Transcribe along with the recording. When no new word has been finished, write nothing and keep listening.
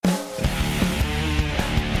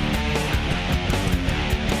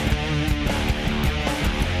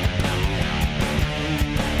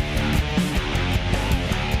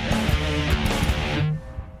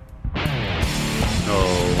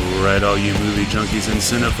right, all you movie junkies and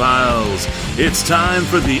cinephiles. It's time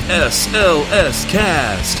for the SLS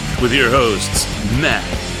Cast with your hosts, Matt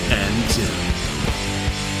and Tim.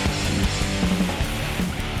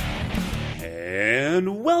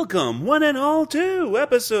 And welcome, one and all, to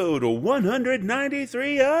episode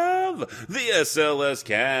 193 of the SLS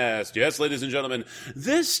Cast. Yes, ladies and gentlemen,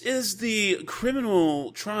 this is the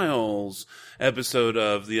criminal trials episode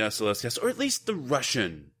of the SLS Cast, or at least the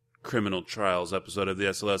Russian criminal trials episode of the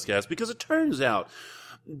SLS Cast, because it turns out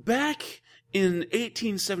back in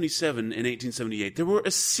 1877 and 1878, there were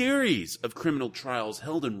a series of criminal trials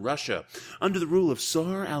held in Russia under the rule of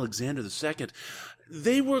Tsar Alexander II.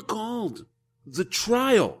 They were called the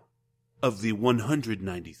Trial of the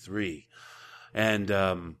 193. And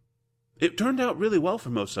it turned out really well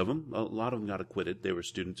for most of them. A lot of them got acquitted. They were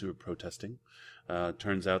students who were protesting.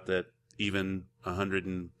 Turns out that even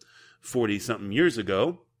 140-something years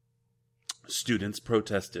ago, students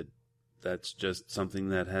protested. That's just something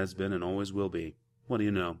that has been and always will be. What do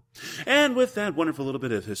you know? And with that wonderful little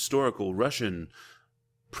bit of historical Russian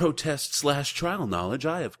protest/trial knowledge,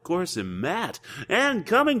 I, of course, am Matt. And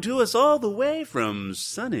coming to us all the way from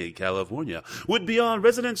sunny California would be our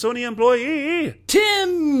resident Sony employee,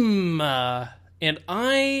 Tim! And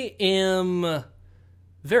I am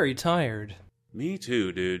very tired. Me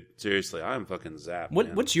too, dude. Seriously, I'm fucking zapped.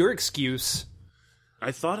 What's your excuse?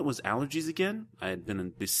 I thought it was allergies again. I had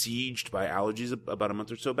been besieged by allergies about a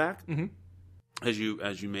month or so back, as you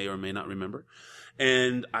may or may not remember.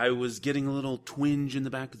 And I was getting a little twinge in the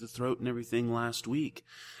back of the throat and everything last week.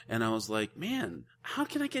 And I was like, man, how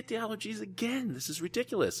can I get the allergies again? This is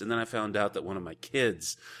ridiculous. And then I found out that one of my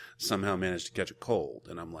kids somehow managed to catch a cold.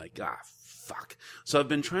 And I'm like, fuck. So I've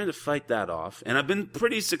been trying to fight that off. And I've been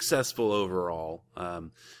pretty successful overall.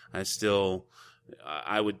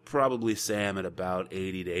 I would probably say I'm at about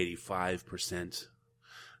 80 to 85%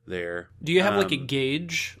 there. Do you have like a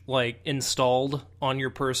gauge installed on your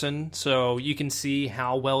person so you can see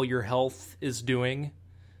how well your health is doing?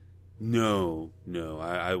 No,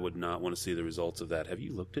 I would not want to see the results of that. Have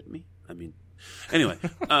you looked at me? I mean, anyway.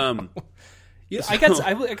 Yeah,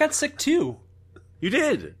 I got sick too. You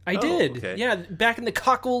did? I did. Okay. Yeah, back in the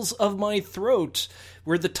cockles of my throat,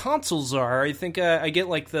 where the tonsils are. I think I get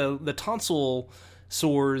like the tonsil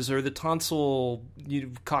sores or the tonsil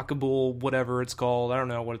cockable, whatever it's called. I don't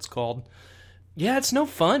know what it's called. Yeah, it's no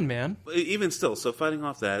fun, man. Even still, so fighting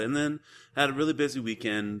off that, and then had a really busy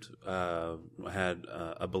weekend. I had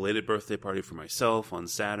a belated birthday party for myself on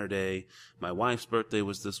Saturday. My wife's birthday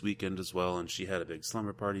was this weekend as well, and she had a big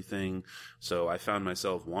slumber party thing. So I found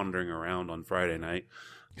myself wandering around on Friday night.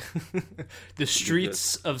 The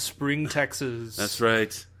streets of Spring, Texas. That's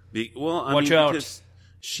right. Watch out. Because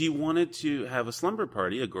she wanted to have a slumber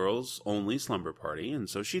party, a girls-only slumber party, and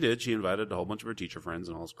so she did. She invited a whole bunch of her teacher friends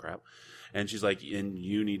and all this crap. And she's like, and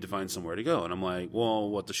you need to find somewhere to go. And I'm like, well,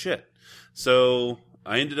 what the shit? So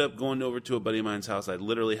I ended up going over to a buddy of mine's house. I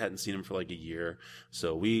literally hadn't seen him for like a year.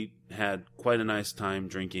 So we had quite a nice time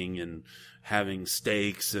drinking and having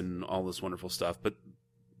steaks and all this wonderful stuff. But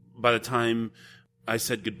by the time I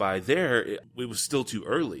said goodbye there, it was still too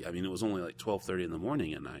early. I mean, it was only like 12:30 in the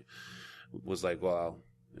morning. And I was like, well,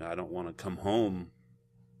 I don't want to come home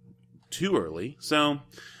too early. So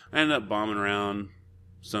I ended up bombing around.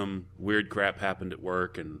 Some weird crap happened at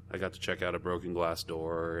work, and I got to check out a broken glass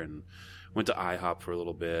door, and went to IHOP for a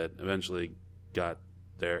little bit. Eventually got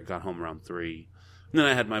home around 3. And then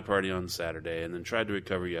I had my party on Saturday, and then tried to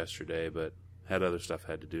recover yesterday, but had other stuff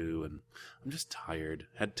I had to do, and I'm just tired.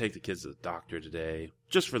 Had to take the kids to the doctor today,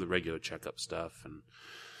 just for the regular checkup stuff, and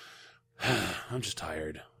I'm just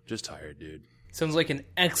tired. Just tired, dude. Sounds like an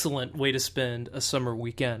excellent way to spend a summer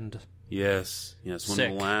weekend. Yes. One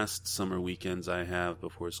Sick. of the last summer weekends I have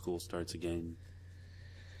before school starts again.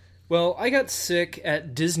 Well, I got sick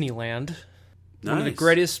at Disneyland. Nice. One of the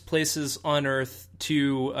greatest places on earth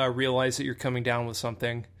to realize that you're coming down with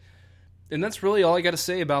something. And that's really all I got to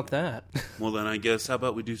say about that. Well, then I guess, how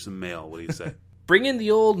about we do some mail? What do you say? Bring in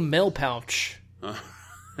the old mail pouch.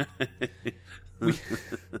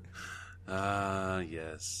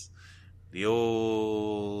 Yes. The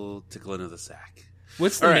old tickling of the sack.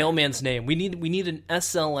 What's the mailman's name? We need an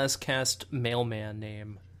SLS Cast mailman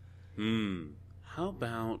name. How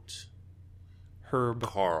about Herb.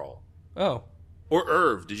 Carl? Oh. Or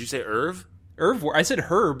Irv. Did you say Irv? Irv. I said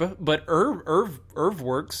Herb, but Irv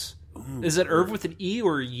works. Ooh, is it Irv with an E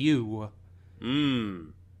or U?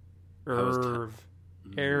 Irv.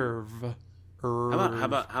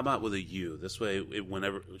 How about with a U? This way,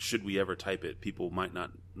 whenever should we ever type it, people might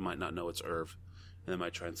not know it's Irv, and they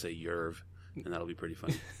might try and say Yerv, and that'll be pretty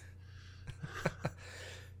funny.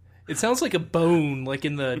 It sounds like a bone, like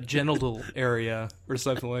in the genital area or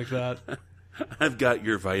something like that. I've got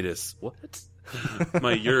urvitis. What?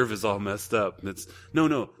 My urv is all messed up. It's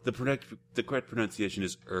no. The correct pronunciation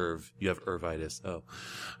is Irv. You have urvitis. Oh,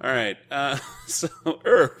 all right. So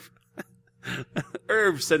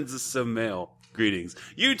Irv sends us some mail. Greetings.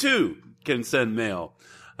 You too can send mail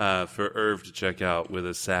for Irv to check out with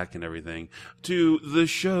a sack and everything to the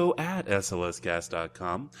show at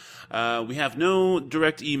slscast.com. We have no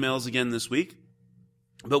direct emails again this week,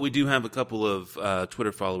 but we do have a couple of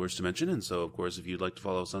Twitter followers to mention. And so, of course, if you'd like to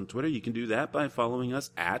follow us on Twitter, you can do that by following us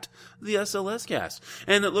at the SLScast.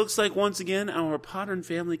 And it looks like, once again, our Podern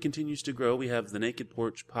family continues to grow. We have the Naked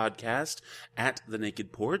Porch podcast at the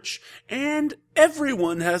Naked Porch, and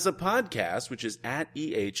everyone has a podcast, which is at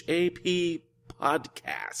EHAP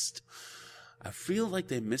Podcast. I feel like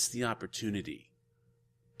they missed the opportunity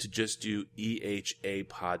to just do EHA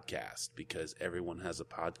Podcast because everyone has a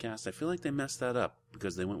podcast. I feel like they messed that up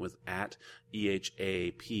because they went with at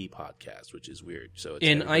EHAP Podcast, which is weird. So it's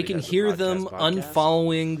and I can hear them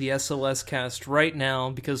unfollowing the SLS cast right now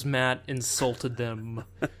because Matt insulted them.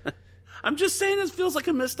 I'm just saying this feels like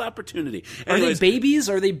a missed opportunity. Anyways, are they babies?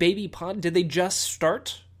 Are they baby pod? Did they just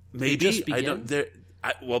start? Maybe. I don't.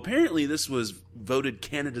 Well, apparently this was voted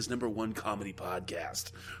Canada's #1 comedy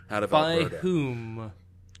podcast out of Alberta. By whom?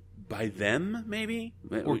 By them, maybe?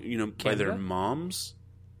 Or, Canada? By their moms,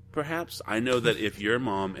 perhaps? I know that if your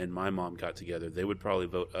mom and my mom got together, they would probably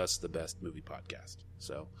vote us the best movie podcast.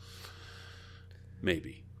 So,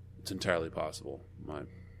 maybe. It's entirely possible.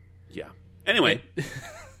 Yeah. Anyway.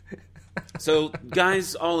 So,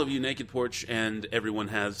 guys, all of you, Naked Porch, and everyone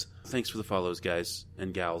has, thanks for the follows, guys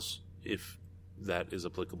and gals, if that is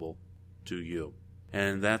applicable to you.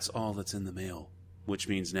 And that's all that's in the mail, which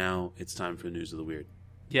means now it's time for News of the Weird.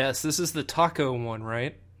 Yes, this is the taco one,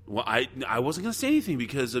 right? Well, I wasn't going to say anything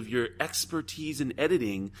because of your expertise in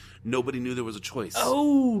editing. Nobody knew there was a choice.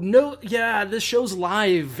 Oh, no. Yeah, this show's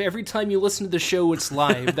live. Every time you listen to the show, it's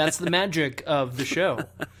live. That's the magic of the show.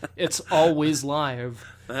 It's always live.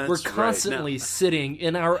 We're constantly sitting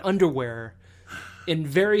in our underwear in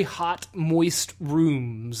very hot, moist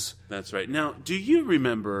rooms. That's right. Now, do you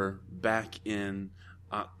remember back in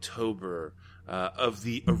October of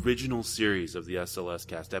the original series of the SLS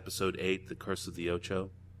cast, episode 8, The Curse of the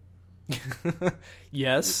Ocho?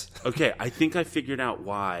 Yes. Okay, I think I figured out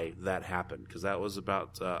why that happened, because that was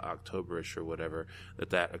about October-ish or whatever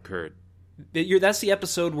that occurred. That's the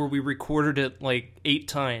episode where we recorded it like 8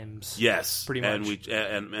 times. Yes, pretty much.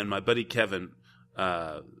 And my buddy Kevin,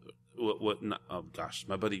 my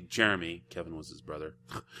buddy Jeremy, Kevin was his brother.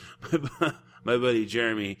 My buddy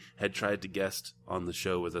Jeremy had tried to guest on the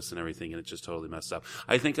show with us and everything, and it just totally messed up.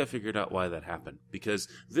 I think I figured out why that happened, because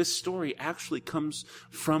this story actually comes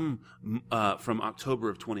from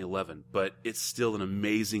October of 2011, but it's still an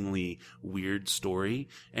amazingly weird story,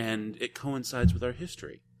 and it coincides with our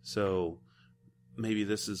history. So maybe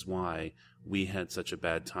this is why we had such a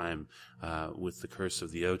bad time with The Curse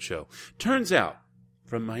of the Ocho. Turns out,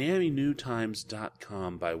 from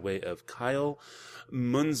MiamiNewTimes.com by way of Kyle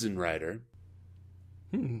Munzenreiter.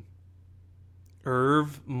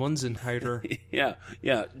 Irv Munzenreiter.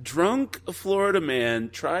 Yeah. Drunk Florida man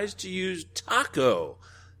tries to use taco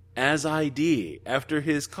as ID after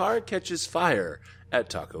his car catches fire at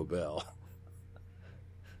Taco Bell.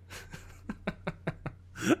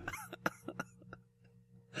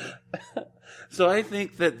 So I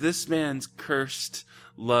think that this man's cursed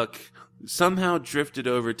luck somehow drifted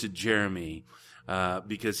over to Jeremy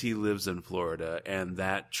because he lives in Florida, and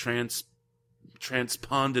that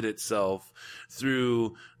transponded itself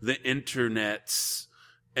through the internets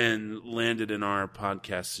and landed in our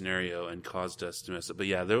podcast scenario and caused us to mess up. But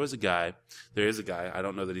yeah, there is a guy, I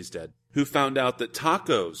don't know that he's dead, who found out that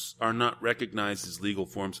tacos are not recognized as legal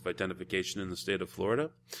forms of identification in the state of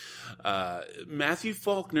Florida. Matthew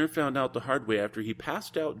Faulkner found out the hard way after he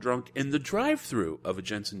passed out drunk in the drive-thru of a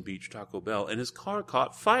Jensen Beach Taco Bell and his car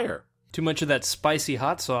caught fire. Too much of that spicy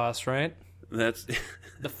hot sauce, right? That's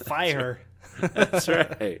the fire. That's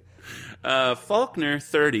right. Faulkner,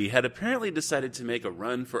 30, had apparently decided to make a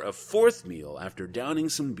run for a 4th meal after downing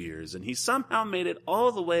some beers, and he somehow made it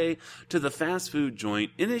all the way to the fast food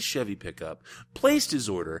joint in his Chevy pickup, placed his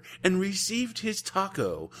order, and received his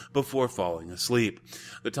taco before falling asleep.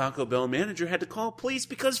 The Taco Bell manager had to call police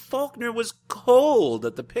because Faulkner was cold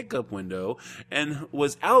at the pickup window and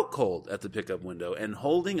was out cold at the pickup window and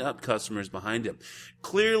holding up customers behind him.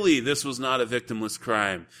 Clearly, this was not a victimless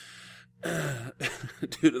crime.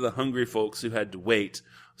 Due to the hungry folks who had to wait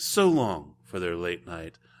so long for their late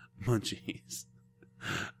night munchies.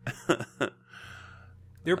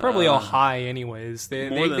 They're probably all high anyways.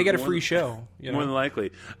 They get a free show. More than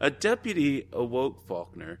likely. A deputy awoke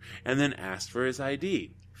Faulkner and then asked for his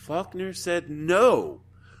ID. Faulkner said no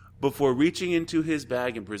before reaching into his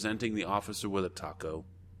bag and presenting the officer with a taco.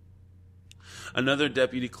 Another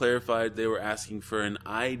deputy clarified they were asking for an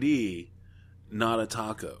ID, not a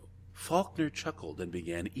taco. Faulkner chuckled and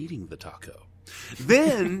began eating the taco.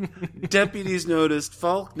 Then, deputies noticed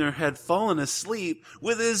Faulkner had fallen asleep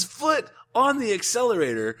with his foot on the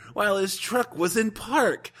accelerator while his truck was in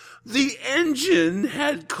park. The engine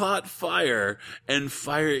had caught fire, and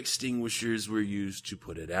fire extinguishers were used to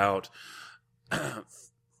put it out.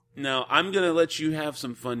 Now, I'm going to let you have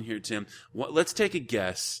some fun here, Tim. Let's take a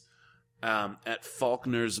guess at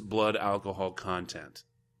Faulkner's blood alcohol content.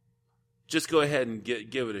 Just go ahead and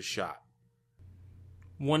give it a shot.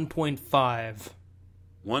 1.5.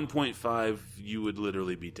 1.5, you would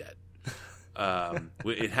literally be dead.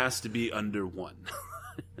 It has to be under 1.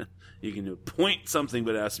 You can do point something,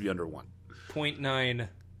 but it has to be under 1. 0.9.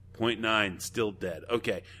 0.9, still dead.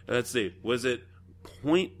 Okay, let's see. Was it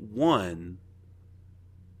 0.1,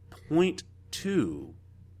 0.2,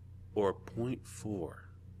 or 0.4?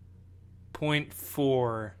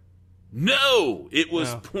 0.4. No! It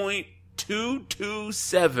was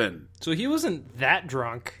 0.227. So he wasn't that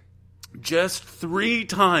drunk. Just 3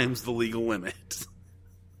 times the legal limit.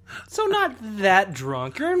 So not that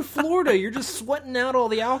drunk. You're in Florida. You're just sweating out all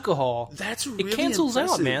the alcohol. That's really It cancels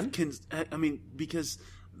impressive. out, man. I mean, because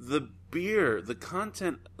the beer, the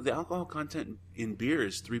alcohol content in beer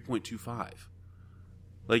is 3.25.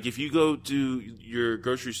 Like, if you go to your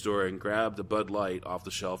grocery store and grab the Bud Light off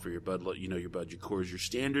the shelf, or your Bud Light, your Bud, your Coors, your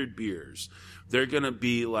standard beers, they're going to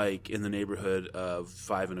be, like, in the neighborhood of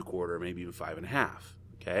 5.25, maybe even 5.5,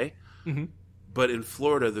 okay? Mm-hmm. But in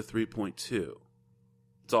Florida, they're 3.2.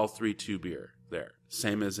 It's all 3.2 beer there.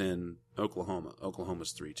 Same as in Oklahoma.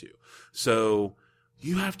 Oklahoma's 3.2. So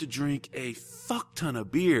you have to drink a fuck ton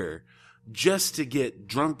of beer just to get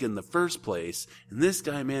drunk in the first place. And this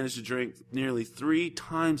guy managed to drink nearly 3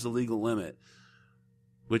 times the legal limit,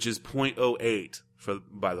 which is 0.08,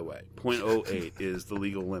 by the way. 0.08 is the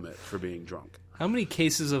legal limit for being drunk. How many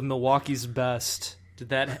cases of Milwaukee's Best did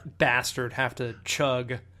that bastard have to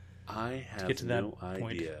chug? I have no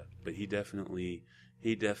idea, but he definitely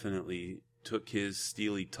took his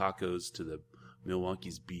steely tacos to the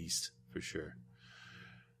Milwaukee's Beast for sure.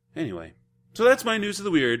 Anyway, so that's my news of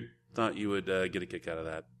the weird. Thought you would get a kick out of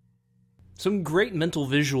that. Some great mental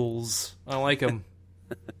visuals. I like them.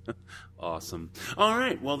 Awesome. All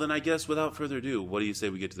right, well then I guess without further ado, what do you say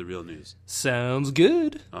we get to the real news? Sounds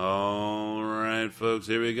good. All right, folks,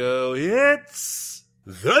 here we go. It's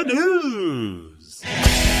the news.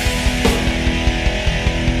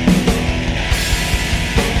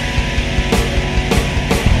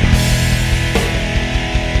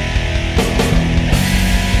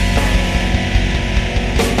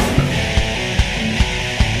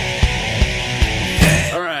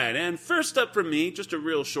 First up from me, just a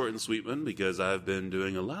real short and sweet one, because I've been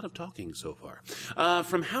doing a lot of talking so far.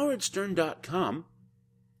 From howardstern.com,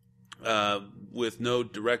 with no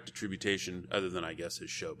direct attribution other than, I guess,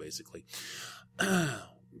 his show, basically.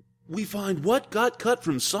 We find what got cut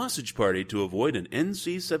from Sausage Party to avoid an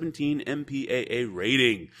NC-17 MPAA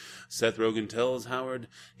rating. Seth Rogen tells Howard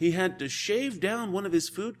he had to shave down one of his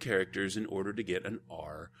food characters in order to get an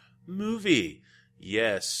R movie.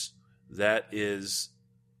 Yes, that is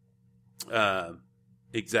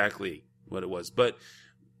exactly what it was. But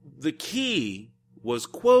the key was,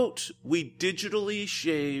 quote, we digitally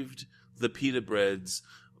shaved the pita bread's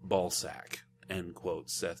ball sack, end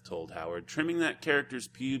quote, Seth told Howard. Trimming that character's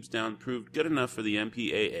pubes down proved good enough for the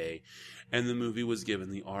MPAA, and the movie was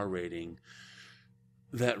given the R rating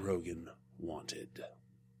that Rogen wanted.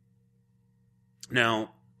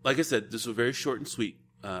 Now, like I said, this was a very short and sweet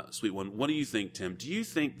one. What do you think, Tim? Do you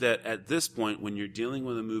think that at this point, when you're dealing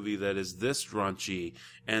with a movie that is this raunchy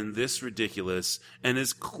and this ridiculous and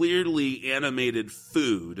is clearly animated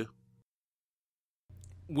food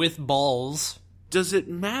with balls, does it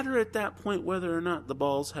matter at that point whether or not the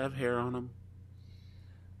balls have hair on them?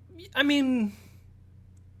 I mean,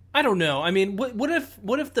 I don't know. I mean, what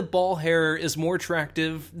if the ball hair is more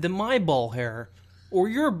attractive than my ball hair or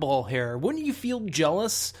your ball hair? Wouldn't you feel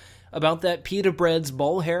jealous about that pita bread's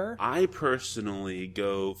ball hair? I personally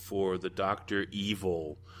go for the Dr.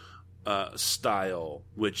 Evil style,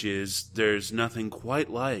 which is there's nothing quite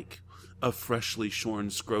like a freshly shorn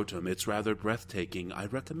scrotum. It's rather breathtaking. I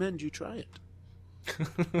recommend you try it.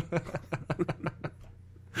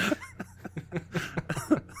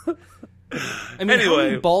 I mean, how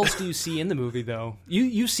many balls do you see in the movie, though?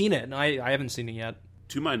 You've seen it, and I haven't seen it yet.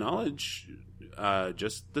 To my knowledge,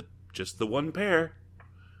 Just the one pair.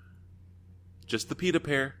 Just the pita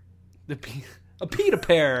pair. A pita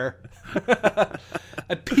pair.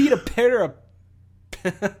 A pita pair of...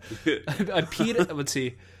 a pita... Let's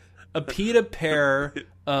see. A pita pair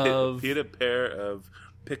of... Pita pair of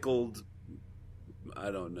pickled... I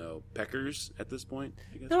don't know, peckers at this point?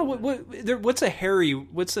 I guess. No, what's a hairy...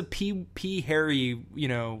 What's a pea hairy,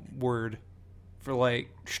 word for, like,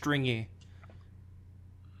 stringy?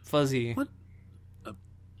 Fuzzy. What?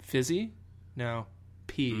 Fizzy? No.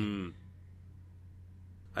 Pea.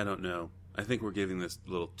 I don't know. I think we're giving this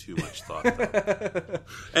a little too much thought.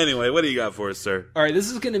 Anyway, what do you got for us, sir? All right, this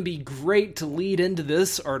is going to be great to lead into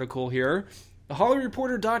this article here.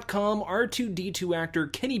 HollyReporter.com, R2-D2 actor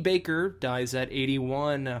Kenny Baker dies at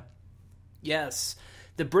 81. Yes,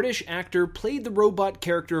 the British actor played the robot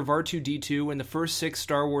character of R2-D2 in the first 6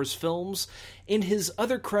 Star Wars films, and his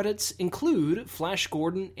other credits include Flash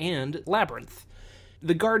Gordon and Labyrinth.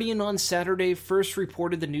 The Guardian on Saturday first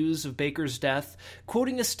reported the news of Baker's death,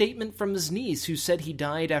 quoting a statement from his niece who said he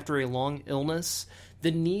died after a long illness. The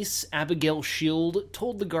niece, Abigail Shield,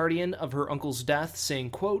 told The Guardian of her uncle's death, saying,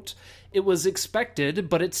 quote, "It was expected,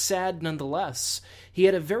 but it's sad nonetheless. He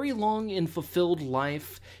had a very long and fulfilled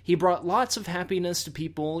life. He brought lots of happiness to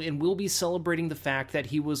people, and we'll be celebrating the fact that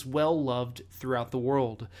he was well loved throughout the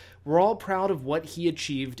world. We're all proud of what he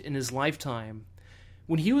achieved in his lifetime."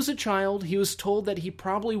 When he was a child, he was told that he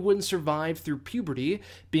probably wouldn't survive through puberty.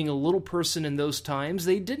 Being a little person in those times,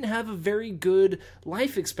 they didn't have a very good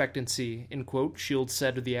life expectancy, end quote, Shields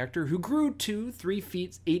said to the actor, who grew to 3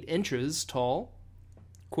 feet 8 inches tall.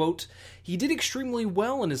 Quote, "He did extremely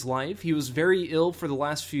well in his life. He was very ill for the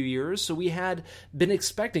last few years, so we had been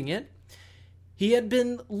expecting it. He had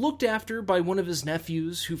been looked after by one of his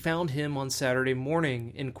nephews who found him on Saturday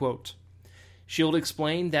morning," end quote. Shield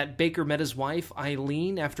explained that Baker met his wife,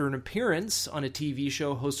 Eileen, after an appearance on a TV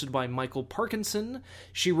show hosted by Michael Parkinson.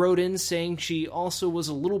 She wrote in saying she also was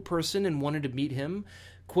a little person and wanted to meet him.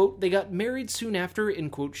 Quote, "They got married soon after,"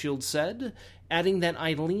 end quote, Shield said, adding that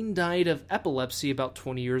Eileen died of epilepsy about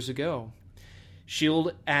 20 years ago.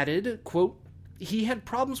 Shield added, quote, "He had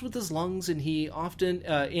problems with his lungs and he often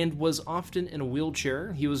and was often in a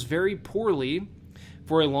wheelchair. He was very poorly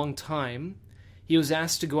for a long time. He was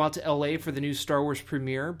asked to go out to LA for the new Star Wars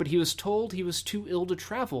premiere, but he was told he was too ill to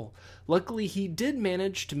travel. Luckily, he did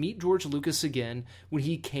manage to meet George Lucas again when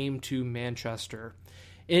he came to Manchester."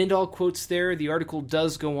 End all quotes there. The article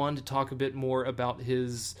does go on to talk a bit more about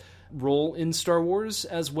his role in Star Wars,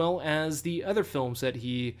 as well as the other films that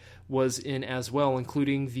he was in as well,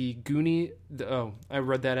 including the Goonies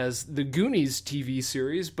TV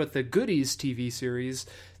series, but the Goodies TV series,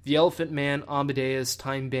 The Elephant Man, Amadeus,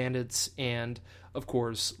 Time Bandits, and, of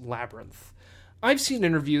course, Labyrinth. I've seen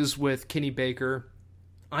interviews with Kenny Baker.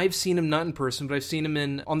 I've seen him not in person, but I've seen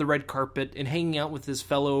him on the red carpet and hanging out with his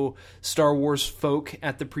fellow Star Wars folk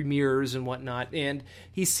at the premieres and whatnot, and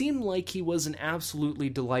he seemed like he was an absolutely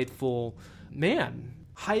delightful man,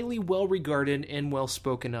 highly well-regarded and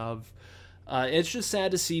well-spoken of. It's just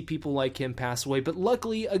sad to see people like him pass away, but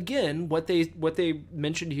luckily, again, what they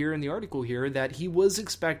mentioned here in the article here, that he was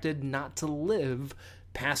expected not to live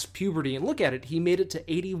past puberty, and look at it, he made it to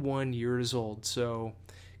 81 years old, so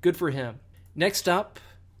good for him. Next up,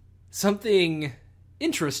 something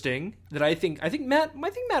interesting that I think Matt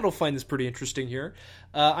will find this pretty interesting here.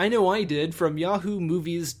 I know I did, from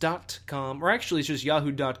YahooMovies.com, or actually it's just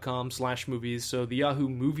Yahoo.com/movies, so the Yahoo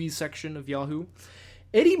Movies section of Yahoo.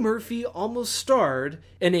 Eddie Murphy almost starred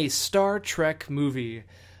in a Star Trek movie.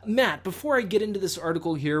 Matt, before I get into this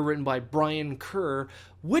article here written by Brian Kerr,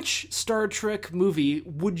 which Star Trek movie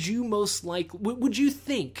would you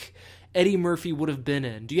think Eddie Murphy would have been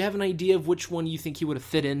in? Do you have an idea of which one you think he would have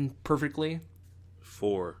fit in perfectly?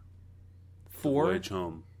 4. 4? The Voyage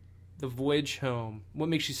Home. The Voyage Home. What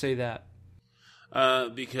makes you say that?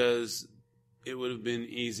 Because it would have been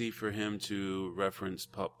easy for him to reference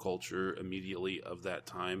pop culture immediately of that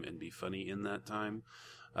time and be funny in that time.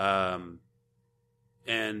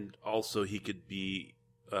 And also he could be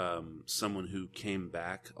someone who came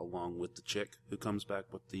back along with the chick who comes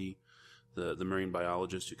back with the marine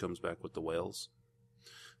biologist who comes back with the whales.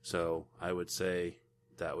 So I would say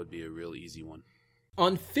that would be a real easy one.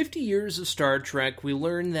 On 50 Years of Star Trek, we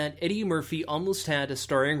learn that Eddie Murphy almost had a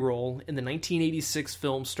starring role in the 1986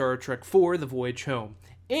 film Star Trek IV: The Voyage Home.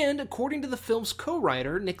 And according to the film's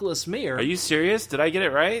co-writer, Nicholas Meyer... Are you serious? Did I get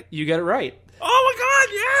it right? You got it right. Oh my God,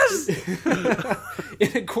 yes!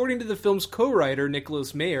 And according to the film's co-writer,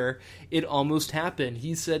 Nicholas Meyer, it almost happened.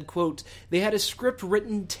 He said, quote, "They had a script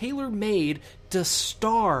written tailor-made to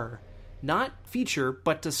star not feature,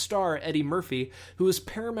 but to star Eddie Murphy, who was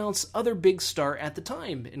Paramount's other big star at the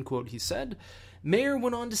time, end quote, he said. Mayer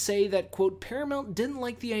went on to say that, quote, Paramount didn't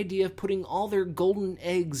like the idea of putting all their golden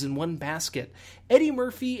eggs in one basket. Eddie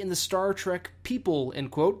Murphy and the Star Trek people, end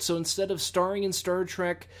quote. So instead of starring in Star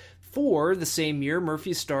Trek 4 the same year,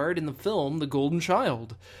 Murphy starred in the film The Golden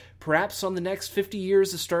Child. Perhaps on the next 50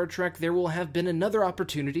 years of Star Trek, there will have been another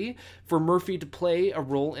opportunity for Murphy to play a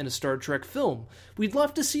role in a Star Trek film. We'd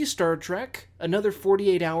love to see Star Trek, another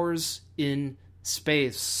 48 hours in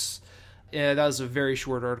space. That was a very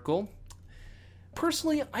short article.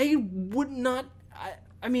 Personally, I would not...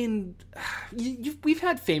 I mean, we've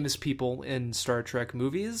had famous people in Star Trek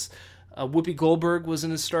movies. Whoopi Goldberg was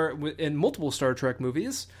in multiple Star Trek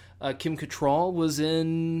movies. Kim Cattrall was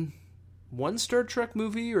in one Star Trek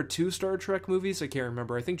movie or 2 Star Trek movies. I can't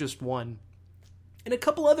remember. I think just one. And a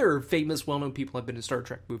couple other famous, well-known people have been in Star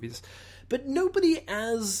Trek movies. But nobody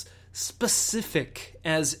as specific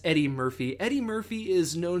as Eddie Murphy. Eddie Murphy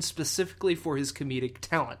is known specifically for his comedic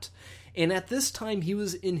talent. And at this time, he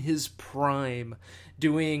was in his prime,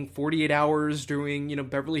 doing 48 Hours, doing,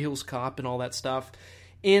 Beverly Hills Cop and all that stuff.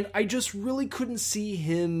 And I just really couldn't see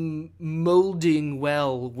him molding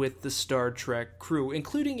well with the Star Trek crew,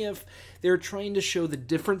 including if they're trying to show the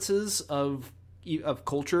differences of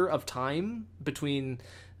culture, of time between,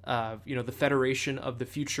 the Federation of the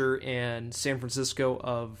future and San Francisco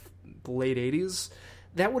of the late 80s.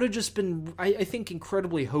 That would have just been, I think,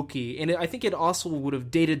 incredibly hokey. And I think it also would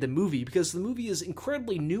have dated the movie, because the movie is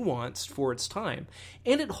incredibly nuanced for its time.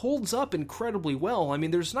 And it holds up incredibly well. I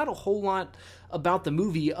mean, there's not a whole lot about the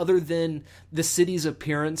movie other than the city's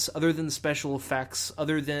appearance, other than the special effects,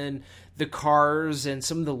 other than the cars and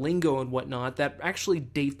some of the lingo and whatnot that actually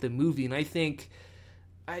date the movie. And I think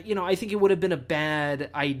it would have been a bad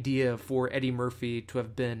idea for Eddie Murphy to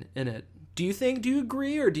have been in it. Do you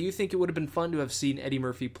agree, or do you think it would have been fun to have seen Eddie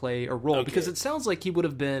Murphy play a role? Okay. Because it sounds like he would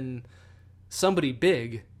have been somebody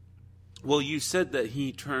big. Well, you said that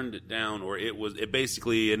he turned it down, or it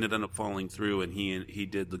basically ended up falling through, and he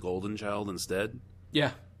did The Golden Child instead.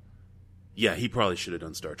 Yeah. Yeah, he probably should have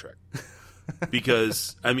done Star Trek.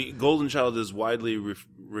 Because, I mean, Golden Child is widely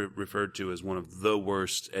referred to as one of the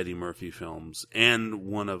worst Eddie Murphy films, and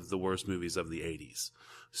one of the worst movies of the 80s.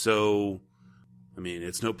 So, I mean,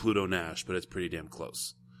 it's no Pluto Nash, but it's pretty damn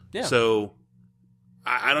close. Yeah. So,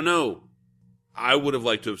 I don't know. I would have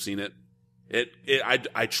liked to have seen it.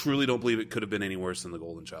 I truly don't believe it could have been any worse than The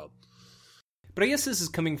Golden Child. But I guess this is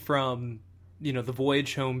coming from, The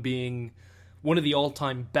Voyage Home being one of the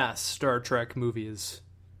all-time best Star Trek movies.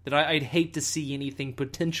 That I'd hate to see anything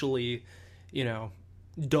potentially,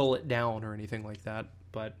 dull it down or anything like that.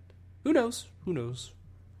 But who knows? Who knows?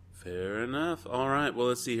 Fair enough. All right. Well,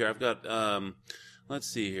 let's see here. I've got, let's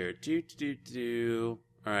see here.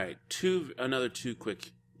 All right. Another two quickies.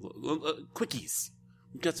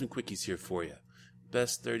 We've got some quickies here for you.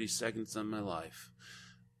 Best 30 seconds of my life.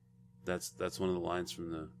 That's one of the lines from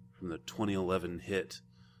the 2011 hit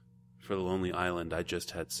For the Lonely Island, I Just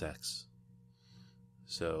Had Sex.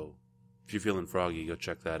 So, if you're feeling froggy, go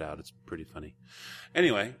check that out. It's pretty funny.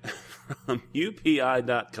 Anyway, from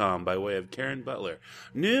UPI.com by way of Karen Butler.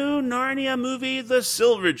 New Narnia movie, The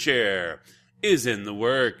Silver Chair, is in the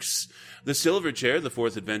works. The Silver Chair, the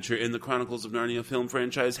fourth adventure in the Chronicles of Narnia film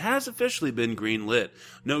franchise, has officially been greenlit.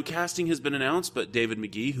 No casting has been announced, but David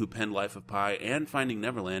McGee, who penned Life of Pi and Finding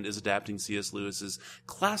Neverland, is adapting C.S. Lewis's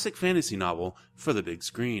classic fantasy novel for the big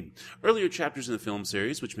screen. Earlier chapters in the film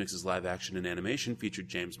series, which mixes live action and animation, featured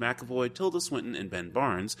James McAvoy, Tilda Swinton, and Ben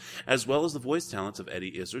Barnes, as well as the voice talents of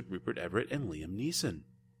Eddie Izzard, Rupert Everett, and Liam Neeson.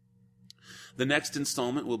 The next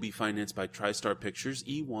installment will be financed by TriStar Pictures,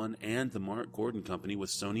 E1, and the Mark Gordon Company, with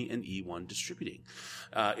Sony and E1 distributing.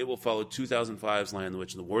 It will follow 2005's Lion, the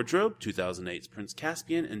Witch, and the Wardrobe, 2008's Prince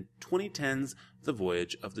Caspian, and 2010's The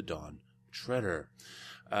Voyage of the Dawn Treader.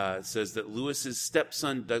 It says that Lewis's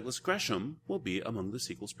stepson, Douglas Gresham, will be among the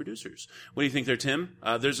sequel's producers. What do you think there, Tim?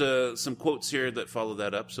 There's some quotes here that follow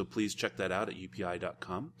that up, so please check that out at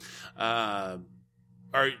upi.com. Are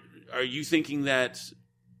you thinking that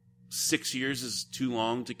 6 years is too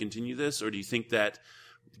long to continue this, or do you think that,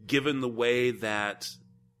 given the way that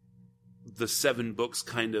the 7 books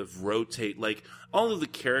kind of rotate, like all of the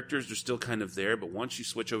characters are still kind of there, but once you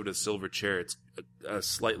switch over to Silver Chair, it's a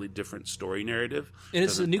slightly different story narrative, and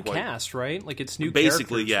it's a new cast, right? Like it's new,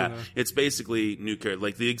 basically, characters. Yeah, it's basically new characters.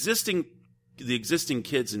 Like the existing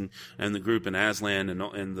kids and the group and Aslan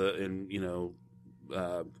and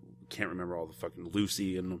can't remember all the fucking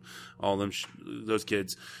Lucy and all them those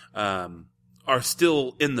kids are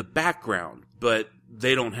still in the background, but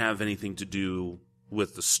they don't have anything to do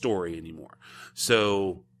with the story anymore.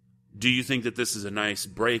 So do you think that this is a nice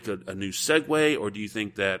break, a new segue, or do you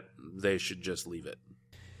think that they should just leave it?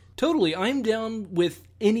 Totally. I'm down with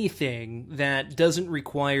anything that doesn't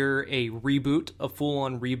require a reboot, a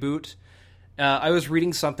full-on reboot. I was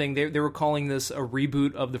reading something, they were calling this a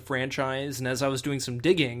reboot of the franchise, and as I was doing some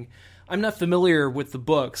digging, I'm not familiar with the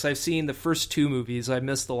books. I've seen the first 2 movies, I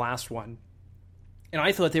missed the last one. And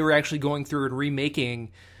I thought they were actually going through and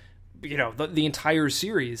remaking, the entire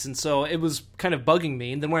series, and so it was kind of bugging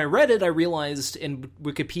me. And then when I read it, I realized, in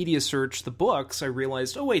Wikipedia search the books, I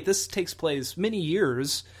realized, oh wait, this takes place many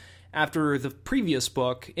years after the previous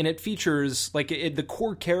book, and it features, the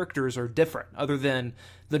core characters are different, other than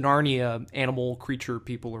the Narnia animal creature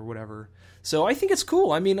people or whatever. So I think it's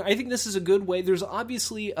cool. I mean, I think this is a good way. There's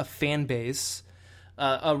obviously a fan base,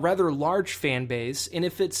 a rather large fan base, and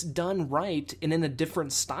if it's done right and in a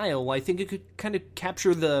different style, I think it could kind of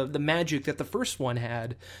capture the magic that the first one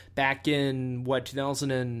had back in,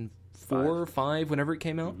 2004 or 5, whenever it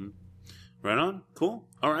came out? Mm-hmm. Right on. Cool.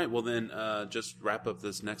 All right. Well, then, just wrap up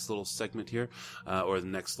this next little segment here, or the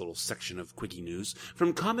next little section of Quickie News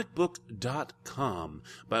from comicbook.com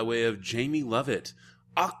by way of Jamie Lovett.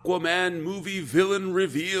 Aquaman movie villain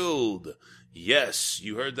revealed. Yes,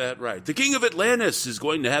 you heard that right. The King of Atlantis is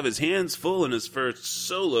going to have his hands full in his first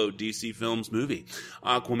solo DC Films movie.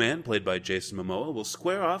 Aquaman, played by Jason Momoa, will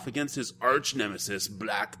square off against his arch nemesis,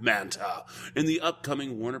 Black Manta, in the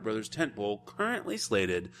upcoming Warner Bros. Tentpole currently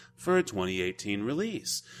slated for a 2018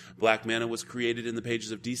 release. Black Manta was created in the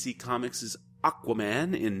pages of DC Comics'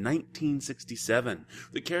 Aquaman in 1967.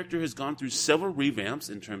 The character has gone through several revamps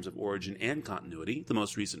in terms of origin and continuity. The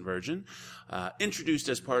most recent version, introduced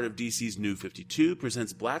as part of DC's New 52,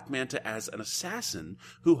 presents Black Manta as an assassin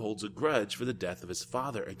who holds a grudge for the death of his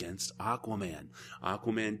father against Aquaman.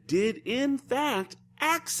 Aquaman did, in fact,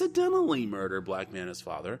 accidentally murder Black Manta's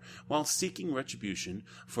father while seeking retribution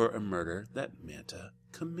for a murder that Manta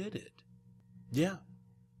committed. Yeah.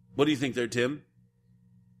 What do you think there, Tim?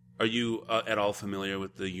 Are you at all familiar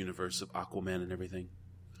with the universe of Aquaman and everything?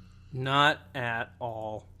 Not at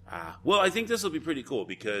all. Well, I think this will be pretty cool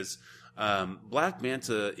because Black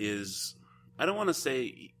Manta is, I don't want to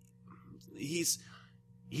say he's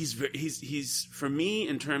for me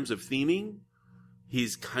in terms of theming,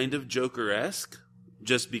 he's kind of Joker-esque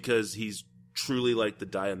just because he's truly like the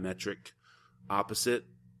diametric opposite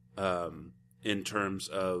in terms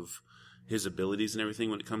of his abilities and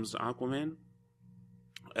everything when it comes to Aquaman.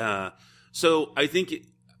 So I think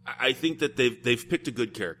that they've picked a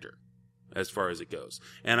good character as far as it goes.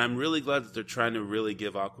 And I'm really glad that they're trying to really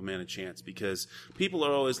give Aquaman a chance because people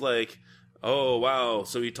are always like, oh, wow,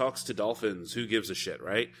 so he talks to dolphins. Who gives a shit,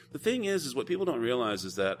 right? The thing is what people don't realize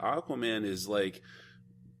is that Aquaman is like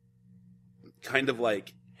kind of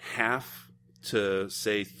like half to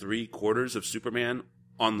say 3/4 of Superman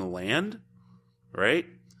on the land, right?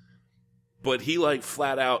 But he like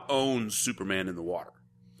flat out owns Superman in the water.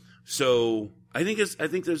 So I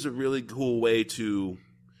think there's a really cool way to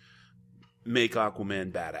make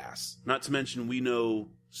Aquaman badass. Not to mention we know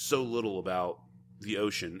so little about the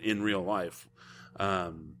ocean in real life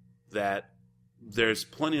that there's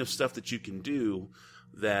plenty of stuff that you can do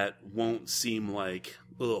that won't seem like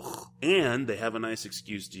ugh. And they have a nice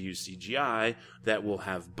excuse to use CGI that will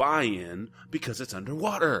have buy-in because it's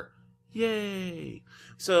underwater. Yay!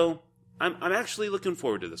 So I'm actually looking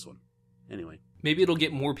forward to this one. Anyway. Maybe it'll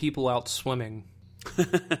get more people out swimming.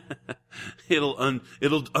 It'll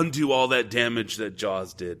undo all that damage that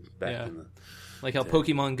Jaws did back in the like how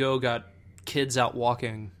Pokemon Go got kids out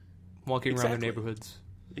walking around their neighborhoods.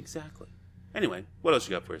 Exactly. Anyway, what else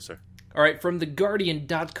you got for us, sir? All right, from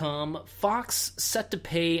TheGuardian.com, Fox set to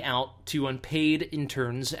pay out to unpaid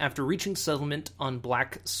interns after reaching settlement on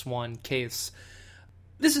Black Swan case.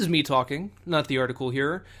 This is me talking, not the article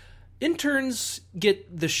here. Interns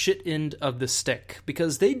get the shit end of the stick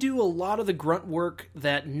because they do a lot of the grunt work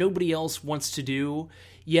that nobody else wants to do,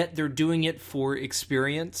 yet they're doing it for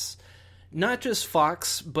experience. Not just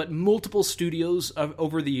Fox, but multiple studios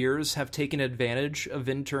over the years have taken advantage of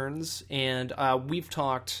interns, and we've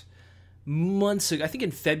talked months ago, I think in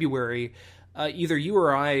February, either you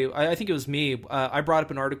or I think it was me, I brought up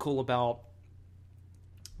an article about,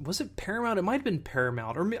 was it Paramount? It might have been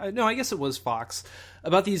Paramount. Or no, I guess it was Fox.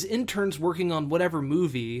 About these interns working on whatever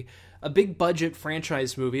movie, a big budget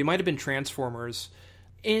franchise movie. It might have been Transformers.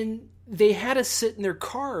 And they had to sit in their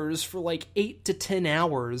cars for like 8 to 10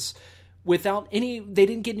 hours without they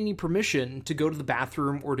didn't get any permission to go to the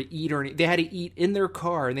bathroom or to eat or anything. They had to eat in their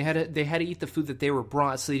car, and they had to eat the food that they were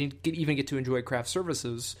brought, so they didn't even get to enjoy craft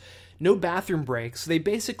services. No bathroom breaks. They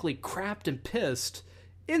basically crapped and pissed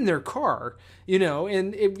in their car,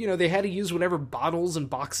 and they had to use whatever bottles and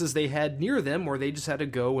boxes they had near them, or they just had to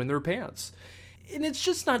go in their pants. And it's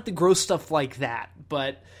just not the gross stuff like that,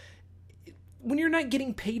 but when you're not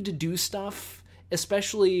getting paid to do stuff,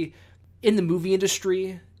 especially in the movie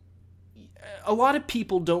industry, a lot of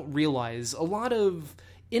people don't realize, a lot of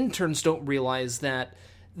interns don't realize that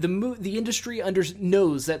the industry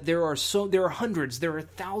knows that there are hundreds, there are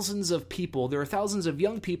thousands of people, there are thousands of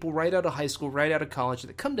young people right out of high school, right out of college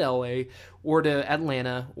that come to LA or to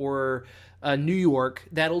Atlanta or New York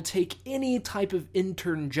that'll take any type of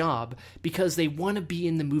intern job because they want to be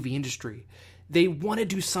in the movie industry. They want to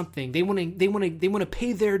do something. They want to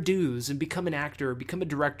pay their dues and become an actor, or become a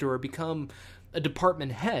director, or become a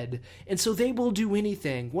department head. And so they will do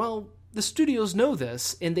anything. Well, the studios know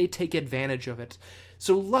this, and they take advantage of it.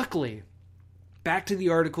 So luckily, back to the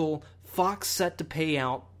article, Fox set to pay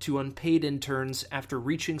out to unpaid interns after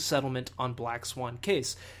reaching settlement on Black Swan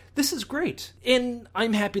case. This is great, and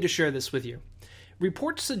I'm happy to share this with you.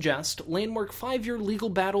 Reports suggest Landmark 5-year legal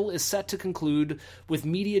battle is set to conclude with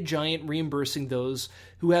media giant reimbursing those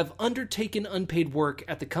who have undertaken unpaid work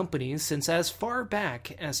at the company since as far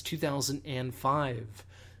back as 2005.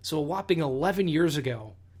 So a whopping 11 years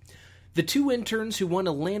ago. The two interns who won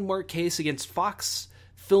a Landmark case against Fox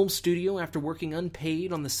Film Studio after working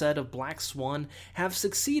unpaid on the set of Black Swan have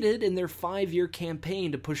succeeded in their 5-year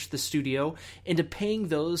campaign to push the studio into paying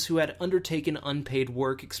those who had undertaken unpaid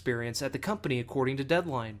work experience at the company, according to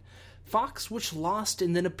Deadline. Fox, which lost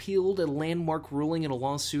and then appealed a Landmark ruling in a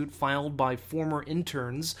lawsuit filed by former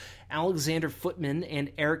interns Alexander Footman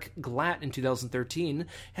and Eric Glatt in 2013,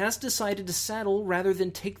 has decided to settle rather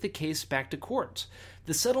than take the case back to court.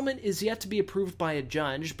 The settlement is yet to be approved by a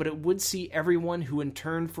judge, but it would see everyone who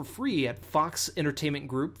interned for free at Fox Entertainment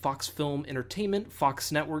Group, Fox Film Entertainment,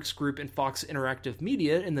 Fox Networks Group, and Fox Interactive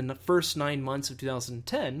Media in the first 9 months of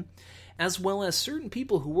 2010, as well as certain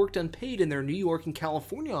people who worked unpaid in their New York and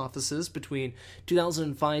California offices between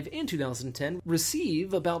 2005 and 2010,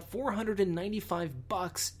 receive about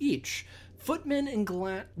 $495 each. Footman and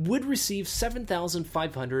Glatt would receive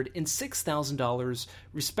 $7,500 and $6,000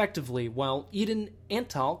 respectively, while Eden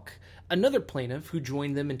Antalk, another plaintiff who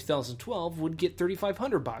joined them in 2012, would get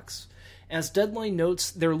 $3,500. As Deadline notes,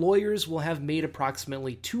 their lawyers will have made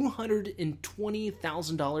approximately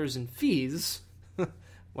 $220,000 in fees.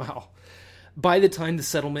 Wow. By the time the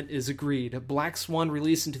settlement is agreed, Black Swan,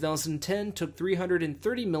 released in 2010, took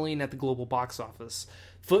 $330 million at the global box office.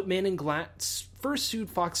 Footman and Glatt first sued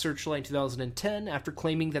Fox Searchlight in 2010 after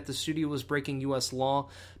claiming that the studio was breaking U.S. law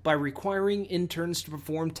by requiring interns to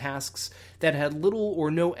perform tasks that had little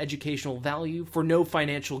or no educational value for no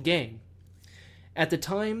financial gain. At the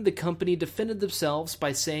time, the company defended themselves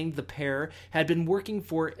by saying the pair had been working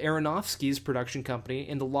for Aronofsky's production company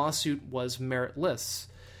and the lawsuit was meritless.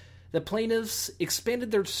 The plaintiffs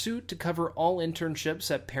expanded their suit to cover all internships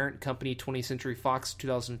at parent company 20th Century Fox in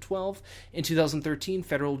 2012. In 2013,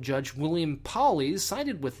 federal judge William Pawley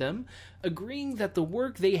sided with them, agreeing that the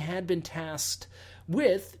work they had been tasked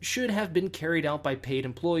with should have been carried out by paid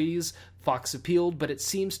employees. Fox appealed, but it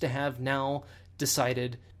seems to have now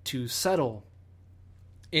decided to settle.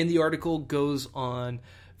 And the article goes on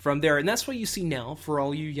from there. And that's what you see now for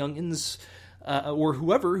all you youngins or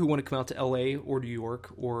whoever who want to come out to LA or New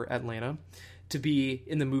York or Atlanta to be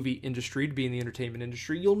in the movie industry, to be in the entertainment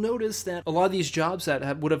industry. You'll notice that a lot of these jobs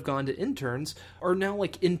that would have gone to interns are now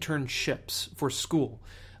like internships for school.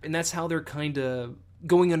 And that's how they're kind of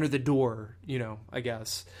going under the door, I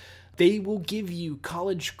guess. They will give you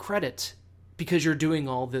college credit because you're doing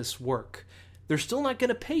all this work. They're still not going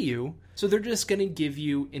to pay you, so they're just going to give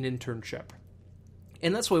you an internship.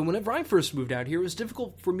 And that's why whenever I first moved out here, it was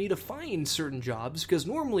difficult for me to find certain jobs, because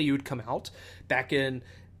normally you would come out back in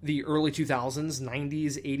the early 2000s,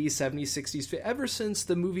 90s, 80s, 70s, 60s, ever since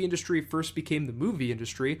the movie industry first became the movie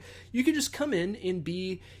industry, you could just come in and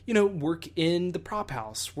be, work in the prop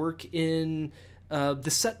house, work in the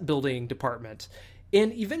set building department.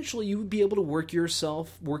 And eventually you would be able to work your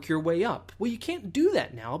way up. Well, you can't do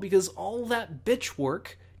that now because all that bitch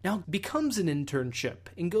work now becomes an internship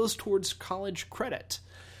and goes towards college credit.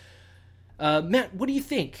 Matt, what do you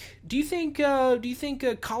think? Do you think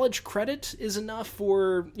college credit is enough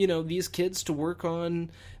for these kids to work on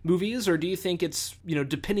movies, or do you think it's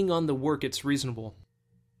depending on the work it's reasonable?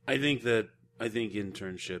 I think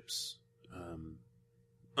internships,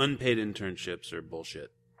 unpaid internships, are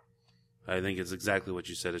bullshit. I think it's exactly what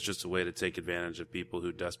you said. It's just a way to take advantage of people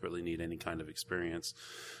who desperately need any kind of experience.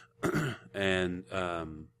 And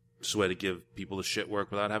just a way to give people the shit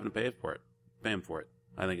work without having to pay them for it.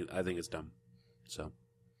 I think it's dumb. So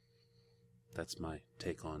that's my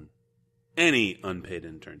take on any unpaid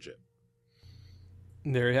internship.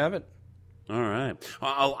 There you have it. All right.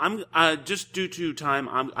 I'm just due to time.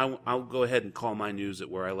 I'll go ahead and call my news at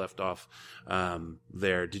where I left off.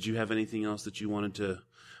 There. Did you have anything else that you wanted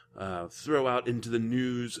to throw out into the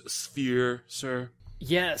news sphere, sir?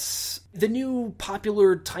 Yes. The new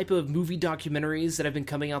popular type of movie documentaries that have been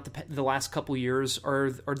coming out the last couple years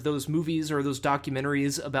are those movies or those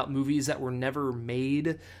documentaries about movies that were never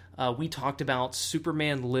made. We talked about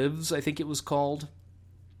Superman Lives, I think it was called.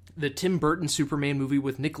 The Tim Burton Superman movie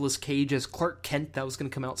with Nicolas Cage as Clark Kent that was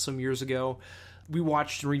going to come out some years ago. We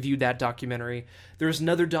watched and reviewed that documentary. There's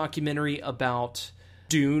another documentary about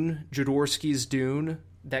Dune, Jodorowsky's Dune,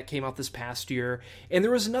 that came out this past year. And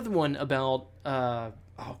there was another one about, I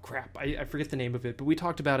forget the name of it, but we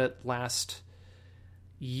talked about it last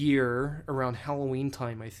year around Halloween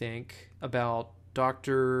time, I think, about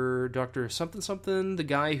Dr. something, the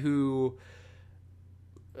guy who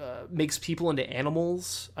makes people into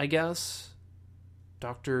animals, I guess.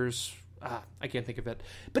 Doctors, I can't think of it.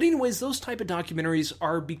 But anyways, those type of documentaries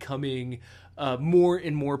are becoming more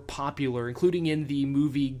and more popular, including in the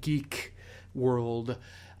movie geek world.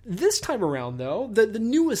 This time around, though, the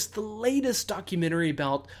latest documentary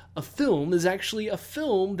about a film is actually a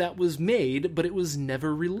film that was made, but it was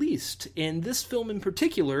never released. And this film in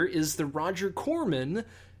particular is the Roger Corman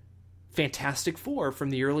Fantastic Four from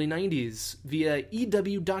the early 90s via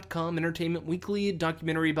EW.com Entertainment Weekly,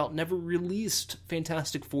 documentary about never released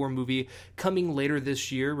Fantastic Four movie coming later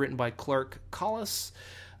this year, written by Clark Collis.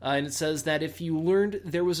 And it says that if you learned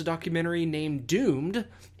there was a documentary named Doomed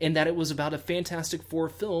and that it was about a Fantastic Four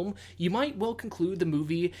film, you might well conclude the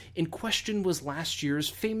movie in question was last year's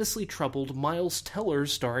famously troubled Miles Teller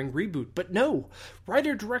starring reboot. But no,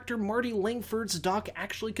 writer-director Marty Langford's doc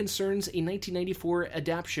actually concerns a 1994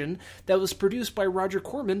 adaptation that was produced by Roger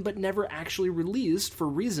Corman but never actually released for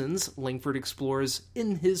reasons Langford explores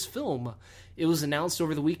in his film. It was announced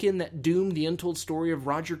over the weekend that Doom, the untold story of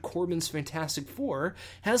Roger Corman's Fantastic Four,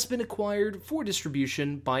 has been acquired for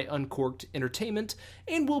distribution by Uncorked Entertainment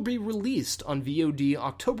and will be released on VOD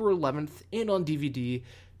October 11th and on DVD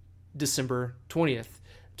December 20th.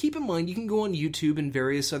 Keep in mind, you can go on YouTube and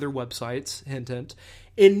various other websites, hint, hint,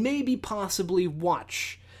 and maybe possibly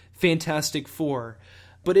watch Fantastic Four.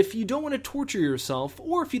 But if you don't want to torture yourself,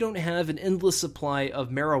 or if you don't have an endless supply of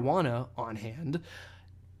marijuana on hand,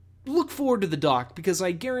 look forward to the doc, because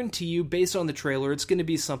I guarantee you, based on the trailer, it's going to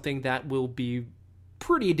be something that will be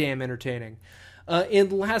pretty damn entertaining.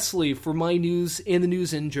 And lastly, for my news and the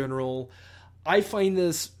news in general, I find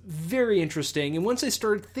this very interesting, and once I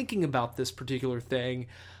started thinking about this particular thing,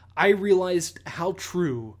 I realized how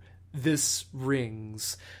true this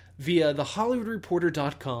rings. Via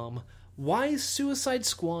thehollywoodreporter.com, why Suicide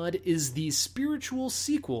Squad is the spiritual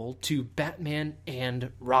sequel to Batman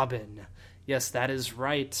and Robin. Yes, that is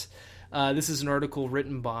right. This is an article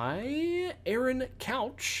written by Aaron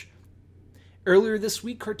Couch. Earlier this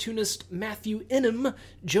week, cartoonist Matthew Ingham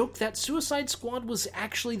joked that Suicide Squad was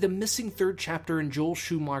actually the missing third chapter in Joel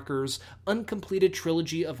Schumacher's uncompleted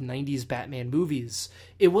trilogy of 90s Batman movies.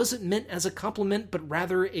 It wasn't meant as a compliment, but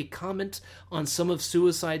rather a comment on some of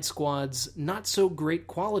Suicide Squad's not-so-great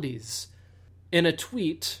qualities. In a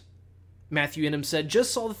tweet, Matthew Ingham said,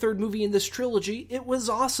 "Just saw the third movie in this trilogy. It was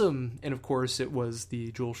awesome." And of course, it was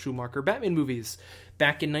the Joel Schumacher Batman movies.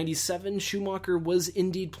 Back in 97, Schumacher was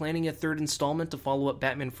indeed planning a third installment to follow up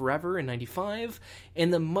Batman Forever in 95,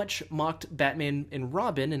 and the much-mocked Batman and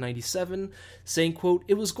Robin in 97, saying, quote,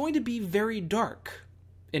 "It was going to be very dark,"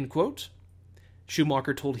 end quote.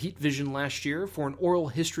 Schumacher told Heat Vision last year for an oral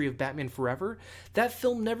history of Batman Forever that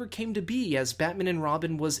film never came to be, as Batman and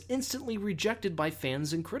Robin was instantly rejected by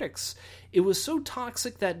fans and critics. It was so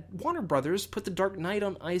toxic that Warner Brothers put The Dark Knight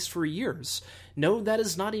on ice for years. No, that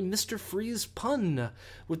is not a Mr. Freeze pun,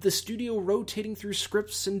 with the studio rotating through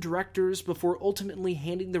scripts and directors before ultimately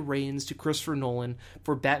handing the reins to Christopher Nolan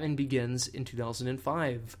for Batman Begins in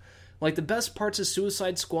 2005. Like the best parts of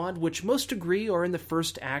Suicide Squad, which most agree are in the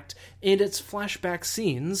first act and its flashback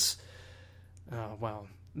scenes.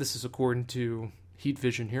 This is according to Heat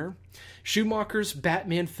Vision here. Schumacher's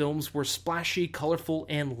Batman films were splashy, colorful,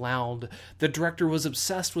 and loud. The director was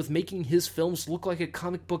obsessed with making his films look like a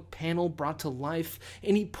comic book panel brought to life,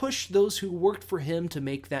 and he pushed those who worked for him to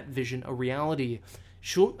make that vision a reality.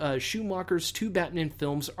 Schumacher's two Batman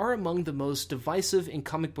films are among the most divisive in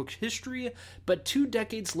comic book history, but 2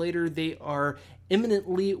 decades later they are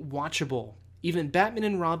eminently watchable. Even Batman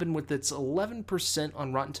and Robin, with its 11%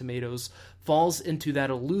 on Rotten Tomatoes, falls into that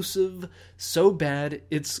elusive, so bad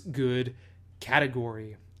it's good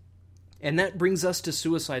category. And that brings us to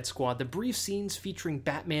Suicide Squad. The brief scenes featuring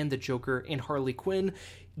Batman, the Joker, and Harley Quinn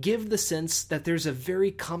give the sense that there's a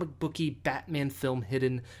very comic booky Batman film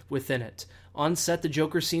hidden within it. On set, the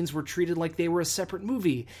Joker scenes were treated like they were a separate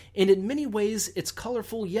movie, and in many ways, its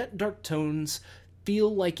colorful yet dark tones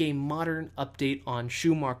feel like a modern update on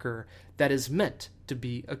Schumacher that is meant to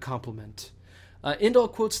be a compliment. End all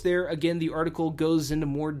quotes there. Again, the article goes into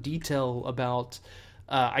more detail about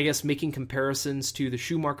making comparisons to the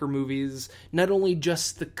Schumacher movies, not only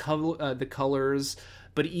just the colors,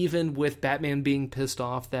 but even with Batman being pissed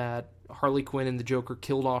off that Harley Quinn and the Joker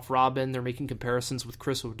killed off Robin, they're making comparisons with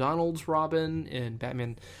Chris O'Donnell's Robin in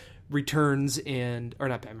Batman Returns in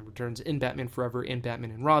Batman Forever and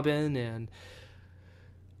Batman and Robin, and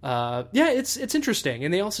it's interesting.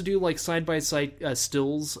 And they also do like side-by-side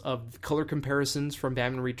stills of color comparisons from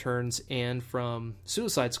Batman Returns and from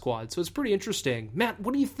Suicide Squad. So it's pretty interesting. Matt,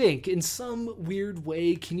 what do you think? In some weird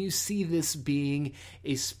way, can you see this being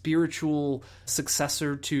a spiritual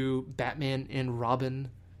successor to Batman and Robin?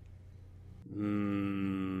 No.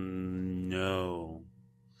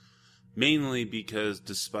 Mainly because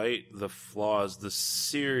despite the flaws, the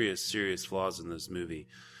serious flaws in this movie,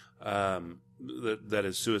 that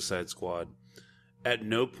is Suicide Squad, at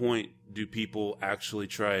no point do people actually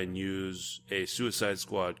try and use a Suicide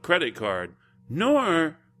Squad credit card,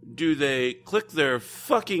 nor do they click their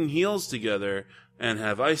fucking heels together and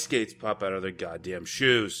have ice skates pop out of their goddamn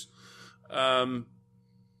shoes.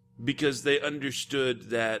 Because they understood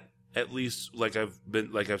that, at least like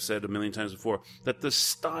I've said a million times before, that the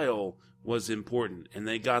style was important, and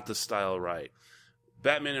they got the style right.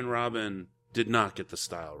 Batman and Robin did not get the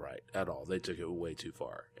style right at all. They took it way too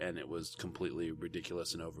far, and it was completely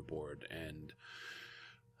ridiculous and overboard. And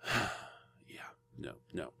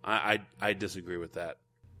no, I disagree with that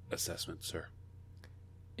assessment, sir.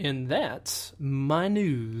 And that's my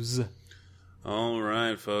news. All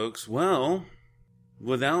right, folks. Well,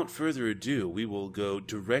 without further ado, we will go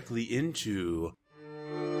directly into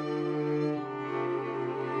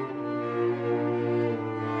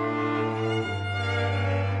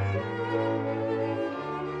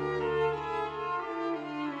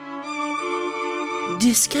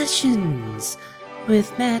Discussions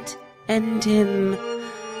with Matt and Tim.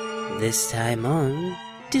 This time on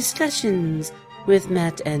Discussions with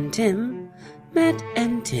Matt and Tim, Matt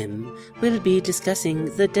and Tim will be discussing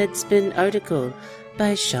the Deadspin article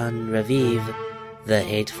by Sean Raviv, The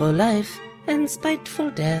Hateful Life and Spiteful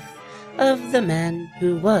Death of the Man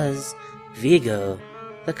Who Was Vigo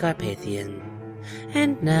the Carpathian.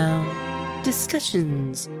 And now,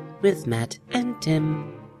 Discussions with Matt and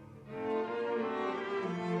Tim.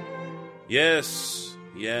 Yes.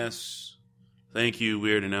 Thank you,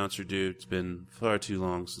 weird announcer dude. It's been far too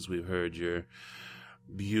long since we've heard your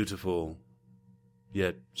beautiful,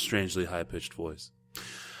 yet strangely high-pitched voice.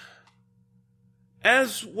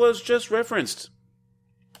 As was just referenced,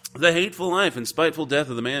 The Hateful Life and Spiteful Death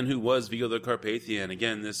of the Man Who Was Vigo the Carpathian.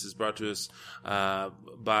 Again, this is brought to us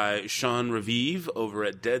by Sean Raviv over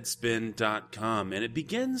at Deadspin.com, and it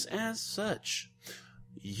begins as such.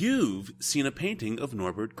 You've seen a painting of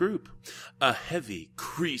Norbert Group. A heavy,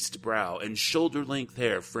 creased brow and shoulder-length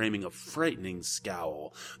hair framing a frightening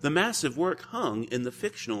scowl. The massive work hung in the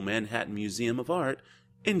fictional Manhattan Museum of Art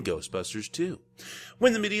in Ghostbusters 2.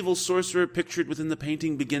 When the medieval sorcerer pictured within the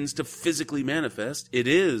painting begins to physically manifest, it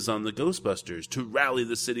is on the Ghostbusters to rally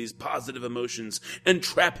the city's positive emotions and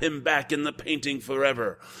trap him back in the painting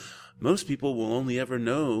forever. Most people will only ever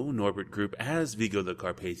know Norbert Group as Vigo the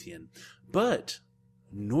Carpathian, but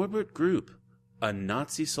Norbert Group, a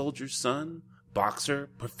Nazi soldier's son, boxer,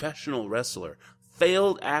 professional wrestler,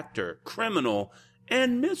 failed actor, criminal,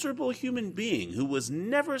 and miserable human being who was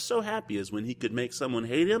never so happy as when he could make someone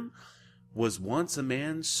hate him, was once a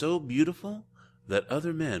man so beautiful that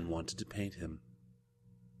other men wanted to paint him.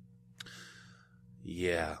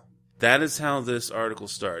 Yeah, that is how this article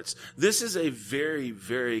starts. This is a very,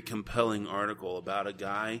 very compelling article about a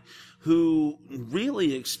guy who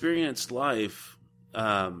really experienced life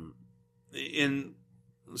in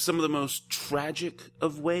some of the most tragic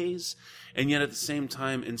of ways, and yet at the same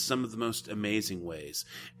time in some of the most amazing ways.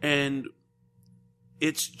 And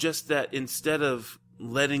it's just that instead of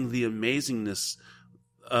letting the amazingness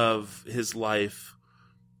of his life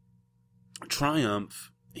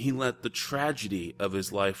triumph, he let the tragedy of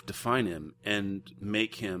his life define him and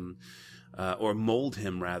make him, or mold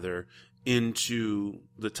him rather, into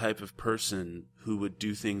the type of person who would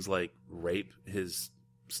do things like rape his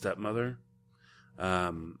stepmother,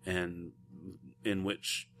 and in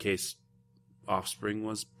which case offspring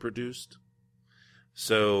was produced.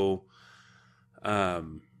 So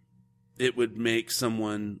it would make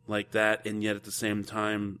someone like that, and yet at the same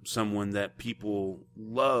time, someone that people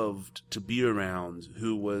loved to be around,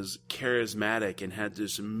 who was charismatic and had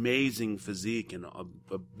this amazing physique and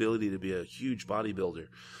ability to be a huge bodybuilder.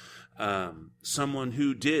 Someone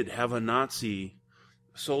who did have a Nazi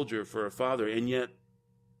soldier for a father, and yet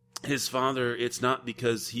his father, it's not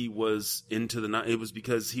because he was into it was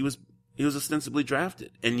because he was ostensibly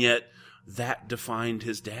drafted, and yet that defined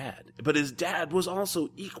his dad. But his dad was also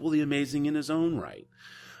equally amazing in his own right.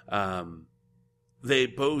 They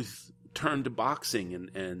both turned to boxing,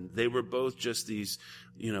 and they were both just these,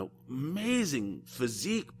 amazing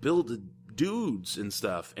physique-builded dudes and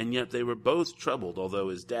stuff, and yet they were both troubled, although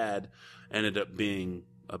his dad ended up being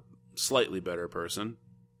a slightly better person.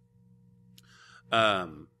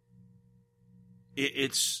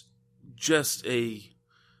 It's just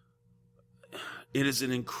it is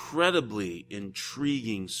an incredibly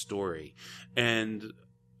intriguing story, and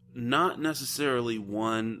not necessarily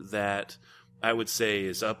one that I would say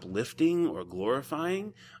is uplifting or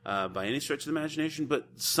glorifying by any stretch of the imagination, but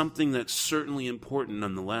something that's certainly important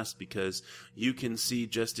nonetheless, because you can see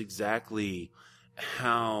just exactly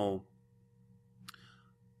how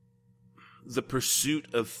the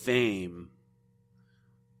pursuit of fame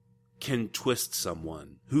can twist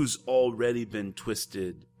someone who's already been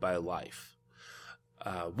twisted by life.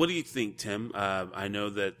 What do you think, Tim? I know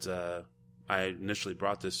that I initially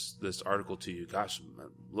brought this article to you, a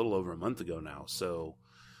little over a month ago now. So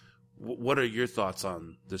what are your thoughts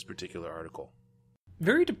on this particular article?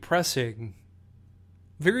 Very depressing.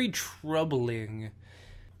 Very troubling.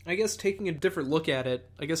 I guess taking a different look at it,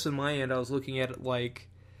 I guess in my end I was looking at it like...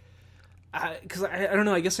 Because I don't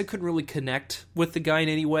know, I guess I couldn't really connect with the guy in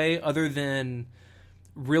any way other than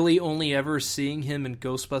really only ever seeing him in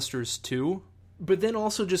Ghostbusters 2. But then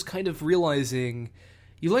also just kind of realizing,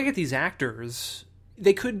 you look at these actors,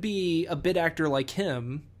 they could be a bit actor like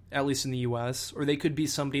him, at least in the US, or they could be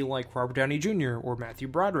somebody like Robert Downey Jr. or Matthew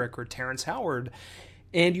Broderick or Terrence Howard,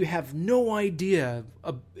 and you have no idea,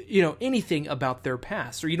 anything about their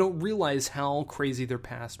past, or you don't realize how crazy their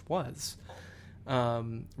past was.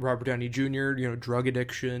 Robert Downey Jr., drug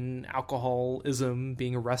addiction, alcoholism,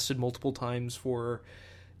 being arrested multiple times for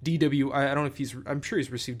DWI. I don't know I'm sure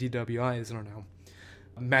he's received DWIs, I don't know.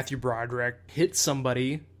 Matthew Broderick hit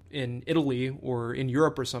somebody in Italy or in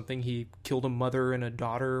Europe or something. He killed a mother and a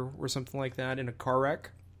daughter or something like that in a car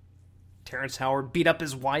wreck. Terrence Howard beat up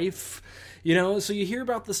his wife, so you hear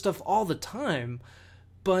about this stuff all the time,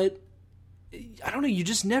 but I don't know, you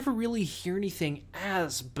just never really hear anything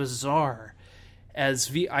as bizarre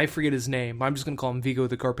as I forget his name. I'm just going to call him Vigo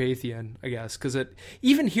the Carpathian, I guess, because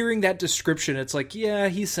even hearing that description, it's like, yeah,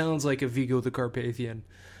 he sounds like a Vigo the Carpathian.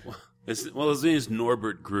 Well, his name is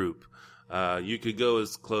Norbert Group. You could go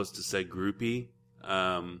as close to say groupie,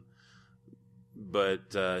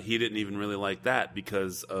 but he didn't even really like that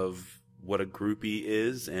because of what a groupie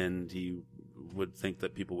is, and he would think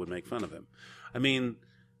that people would make fun of him. I mean,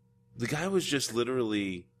 the guy was just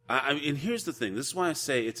literally... and here's the thing. This is why I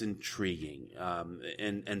say it's intriguing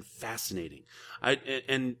and fascinating.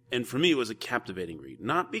 And for me, it was a captivating read.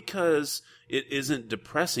 Not because it isn't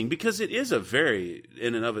depressing, because it is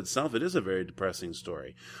in and of itself, it is a very depressing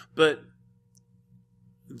story. But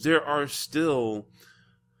there are still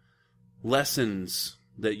lessons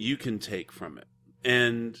that you can take from it.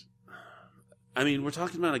 And I mean, we're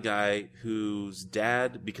talking about a guy whose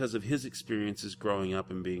dad, because of his experiences growing up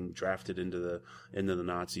and being drafted into the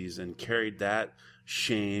Nazis, and carried that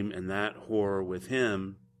shame and that horror with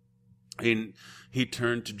him, and he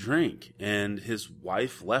turned to drink, and his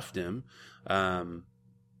wife left him, and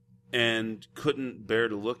couldn't bear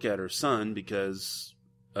to look at her son because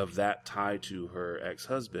of that tie to her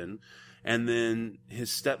ex-husband, and then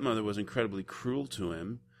his stepmother was incredibly cruel to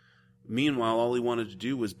him. Meanwhile, all he wanted to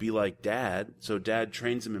do was be like Dad, so Dad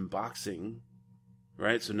trains him in boxing,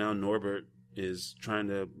 right? So now Norbert is trying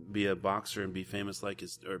to be a boxer and be famous like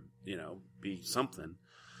be something.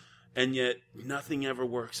 And yet, nothing ever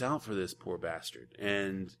works out for this poor bastard.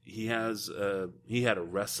 And he had a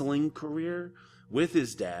wrestling career with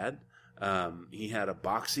his dad. He had a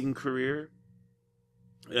boxing career.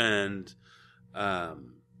 And,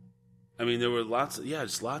 I mean, there were lots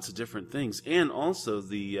of different things. And also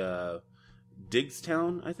the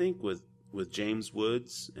Digstown, I think, with James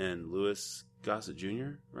Woods and Louis Gossett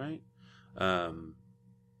Jr., right?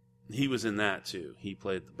 He was in that too. He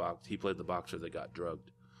played the boxer that got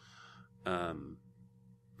drugged.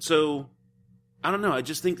 So I don't know. I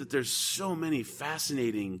just think that there's so many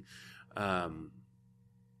fascinating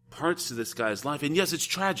parts to this guy's life. And yes, it's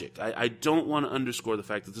tragic. I don't want to underscore the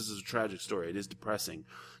fact that this is a tragic story. It is depressing.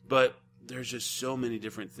 But there's just so many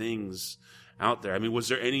different things out there. I mean, was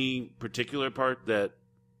there any particular part that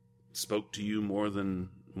spoke to you more than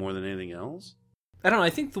anything else? I don't know.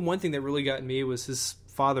 I think the one thing that really got me was his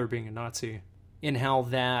father being a Nazi and how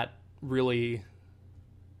that really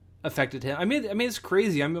affected him. I mean, it's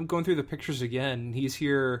crazy. I'm going through the pictures again. He's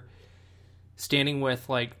here standing with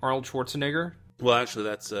like Arnold Schwarzenegger. Well, actually,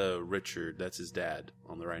 that's Richard. That's his dad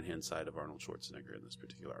on the right-hand side of Arnold Schwarzenegger in this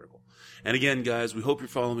particular article. And again, guys, we hope you're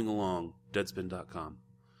following along. Deadspin.com.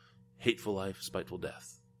 Hateful life, spiteful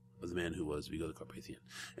death of the man who was Vigo the Carpathian.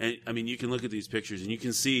 And, I mean, you can look at these pictures and you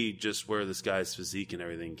can see just where this guy's physique and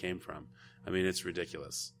everything came from. I mean, it's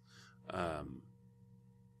ridiculous.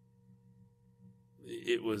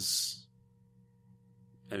 It was,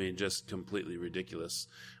 I mean, just completely ridiculous.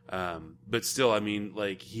 But still, I mean,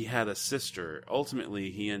 like, he had a sister.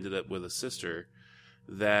 Ultimately, he ended up with a sister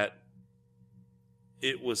that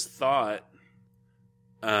it was thought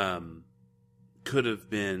could have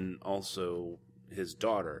been also his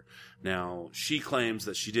daughter. Now, she claims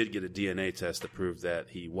that she did get a DNA test to prove that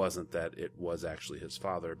he wasn't, that it was actually his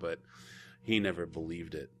father, but he never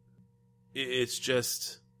believed it. It's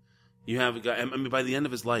just, you have a guy, I mean, by the end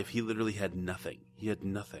of his life, he literally had nothing. He had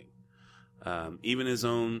nothing. Even his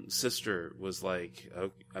own sister was like,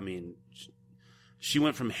 I mean, she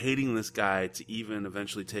went from hating this guy to even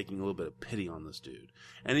eventually taking a little bit of pity on this dude.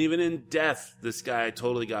 And even in death, this guy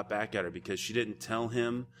totally got back at her because she didn't tell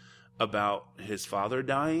him about his father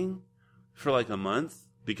dying for like a month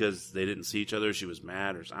because they didn't see each other. She was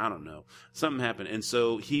mad, or I don't know. Something happened. And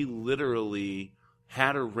so he literally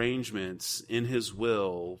had arrangements in his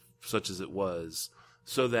will, such as it was,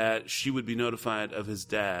 so that she would be notified of his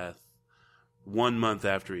death 1 month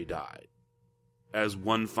after he died, as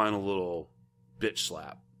one final little bitch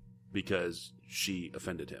slap because she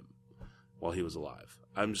offended him while he was alive.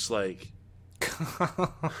 I'm just like,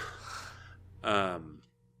 I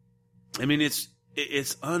mean, it's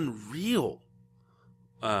unreal.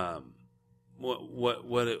 What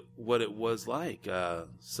it was like.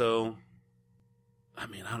 So, I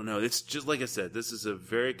mean, I don't know. It's just like I said. This is a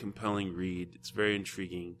very compelling read. It's very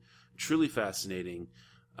intriguing, truly fascinating.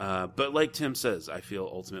 But like Tim says, I feel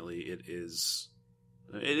ultimately it is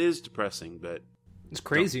depressing, but it's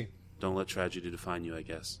crazy. Don't let tragedy define you, I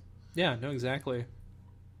guess. Yeah, no, exactly.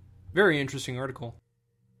 Very interesting article.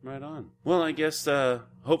 Right on. Well, I guess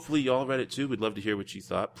hopefully y'all read it too. We'd love to hear what you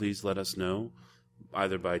thought. Please let us know,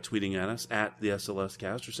 either by tweeting at us at the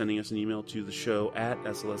SLScast or sending us an email to the show at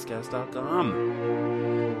slscast.com.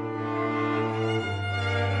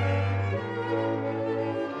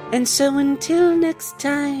 And so until next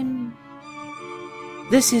time,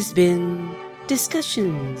 this has been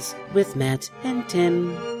Discussions with Matt and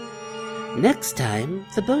Tim. Next time,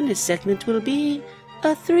 the bonus segment will be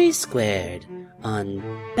a 3-squared on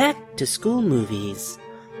Back to School movies.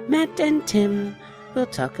 Matt and Tim will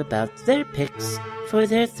talk about their picks for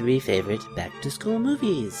their 3 favorite Back to School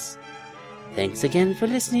movies. Thanks again for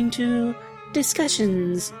listening to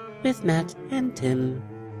Discussions with Matt and Tim.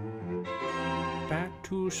 Back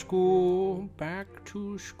to school, back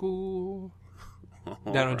to school.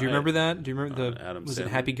 Right. Do you remember that? Do you remember Adam was Sandler. it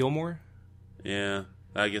Happy Gilmore? Yeah,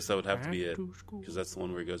 I guess that would have to be Back it, to school. because that's the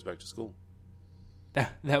one where he goes back to school.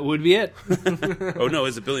 That would be it. Oh no,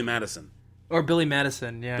 is it Billy Madison? Or Billy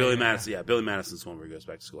Madison, yeah. Billy Madison, yeah. Billy Madison's the one where he goes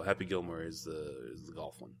back to school. Happy Gilmore is the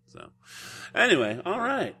golf one. So, anyway, all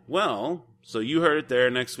right. Well, so you heard it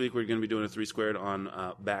there. Next week we're going to be doing a 3-squared on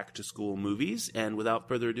Back to School movies. And without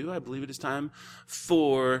further ado, I believe it is time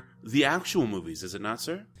for the actual movies. Is it not,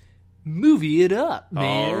 sir? Movie it up,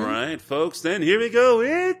 man. All right, folks. Then here we go.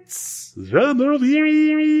 It's the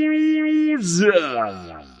movies.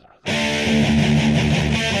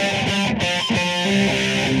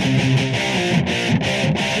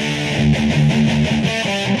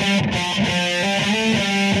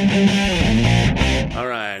 All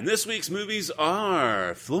right, and this week's movies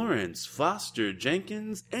are Florence Foster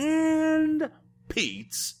Jenkins and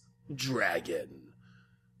Pete's Dragon.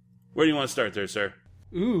 Where do you want to start there, sir?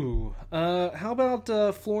 Ooh, how about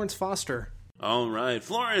Florence Foster? All right,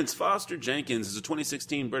 Florence Foster Jenkins is a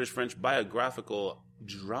 2016 British-French biographical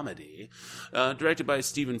dramedy directed by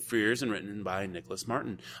Stephen Frears and written by Nicholas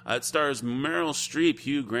Martin. It stars Meryl Streep,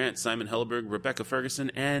 Hugh Grant, Simon Helberg, Rebecca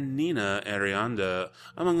Ferguson, and Nina Arianda,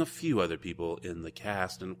 among a few other people in the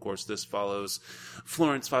cast. And, of course, this follows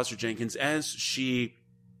Florence Foster Jenkins as she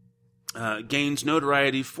gains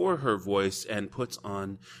notoriety for her voice and puts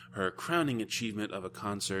on her crowning achievement of a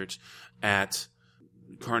concert at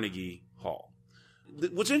Carnegie Hall.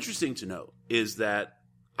 What's interesting to note is that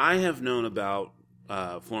I have known about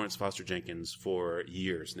Florence Foster Jenkins for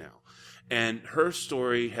years now. And her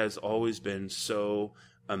story has always been so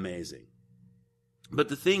amazing. But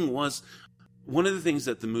the thing was, one of the things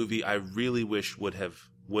that the movie I really wish would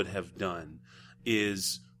have done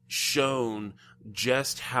is shown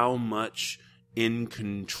just how much in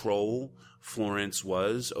control Florence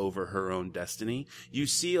was over her own destiny. You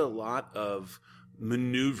see a lot of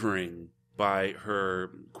maneuvering by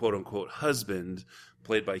her quote-unquote husband,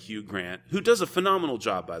 played by Hugh Grant, who does a phenomenal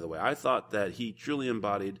job, by the way. I thought that he truly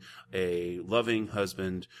embodied a loving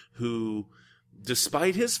husband who,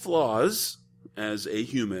 despite his flaws as a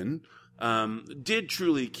human, did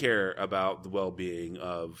truly care about the well-being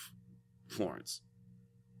of Florence.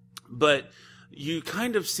 But you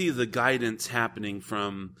kind of see the guidance happening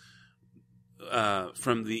from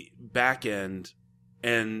the back end,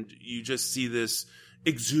 and you just see this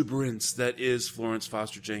exuberance that is Florence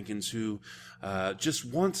Foster Jenkins, who just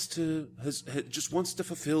wants to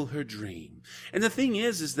fulfill her dream. And the thing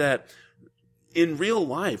is that in real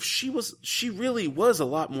life, she really was a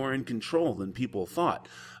lot more in control than people thought.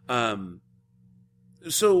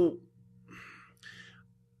 So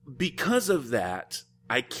because of that,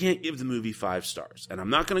 I can't give the movie 5 stars. And I'm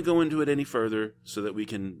not going to go into it any further so that we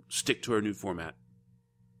can stick to our new format.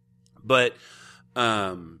 But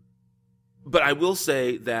I will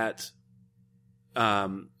say that,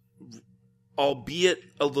 albeit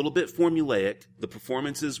a little bit formulaic, the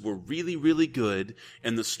performances were really, really good,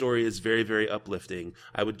 and the story is very, very uplifting.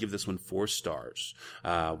 I would give this one 4 stars.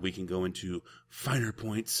 We can go into finer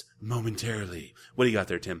points momentarily. What do you got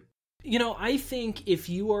there, Tim? You know, I think if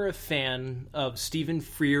you are a fan of Stephen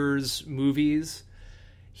Frears' movies,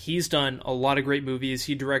 he's done a lot of great movies.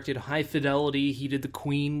 He directed High Fidelity, he did The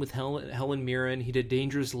Queen with Helen Mirren, he did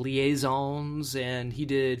Dangerous Liaisons, and he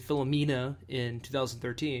did Philomena in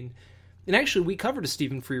 2013. And actually, we covered a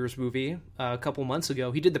Stephen Frears movie a couple months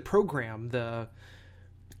ago. He did The Program, the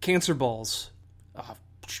cancer balls.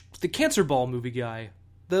 The cancer ball movie guy.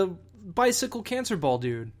 The bicycle cancer ball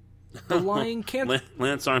dude. The lying cancer...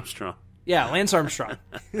 Lance Armstrong. Yeah, Lance Armstrong.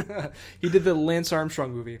 He did the Lance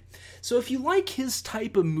Armstrong movie. So if you like his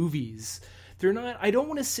type of movies, they're not... I don't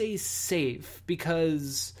want to say safe,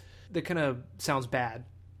 because that kind of sounds bad.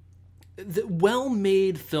 The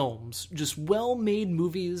well-made films, just well-made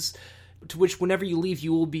movies, to which whenever you leave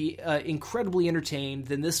you will be incredibly entertained,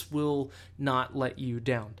 then this will not let you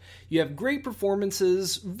down. You have great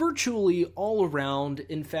performances virtually all around.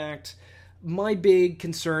 In fact, my big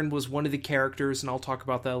concern was one of the characters, and I'll talk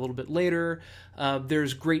about that a little bit later.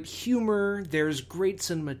 There's great humor. There's great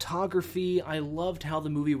cinematography. I loved how the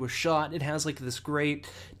movie was shot. It has like this great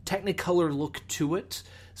Technicolor look to it.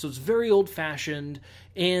 So it's very old-fashioned.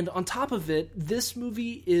 And on top of it, this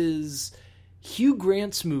movie is Hugh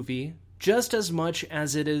Grant's movie just as much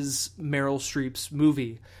as it is Meryl Streep's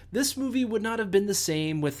movie. This movie would not have been the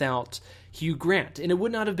same without Hugh Grant, and it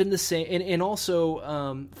would not have been the same, and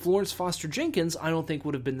also Florence Foster Jenkins, I don't think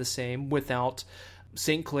would have been the same without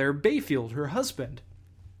St. Clair Bayfield, her husband.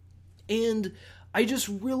 And I just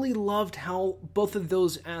really loved how both of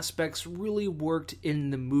those aspects really worked in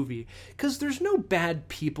the movie. Because there's no bad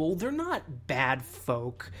people. They're not bad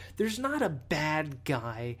folk. There's not a bad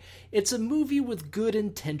guy. It's a movie with good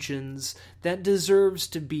intentions that deserves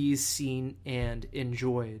to be seen and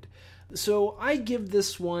enjoyed. So I give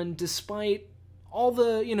this one, despite all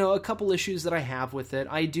the, a couple issues that I have with it,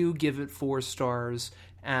 I do give it 4 stars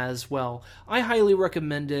as well. I highly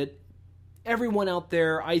recommend it. Everyone out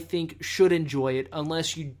there, I think, should enjoy it,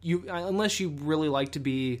 unless you really like to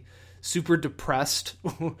be super depressed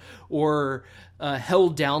or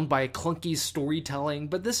held down by clunky storytelling.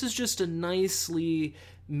 But this is just a nicely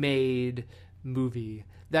made movie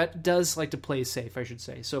that does like to play safe, I should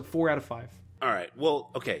say. So 4 out of 5. All right. Well,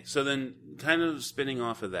 okay. So then, kind of spinning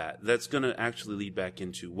off of that, that's going to actually lead back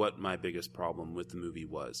into what my biggest problem with the movie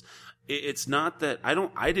was. It's not that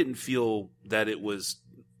I didn't feel that it was.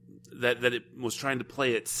 That it was trying to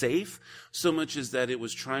play it safe so much as that it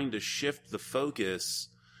was trying to shift the focus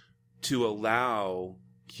to allow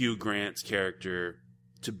Hugh Grant's character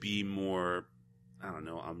to be more,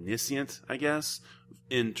 omniscient, I guess,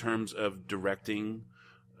 in terms of directing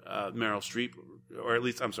Meryl Streep, or at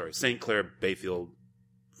least, St. Clair Bayfield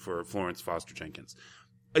for Florence Foster Jenkins.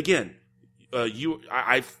 Again,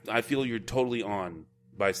 I feel you're totally on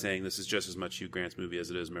by saying this is just as much Hugh Grant's movie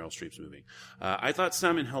as it is Meryl Streep's movie. I thought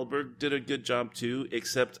Simon Helberg did a good job too,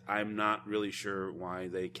 except I'm not really sure why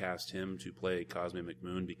they cast him to play Cosme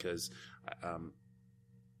McMoon, because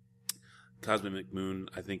Cosme McMoon,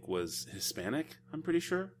 I think, was Hispanic, I'm pretty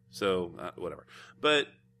sure. So, whatever. But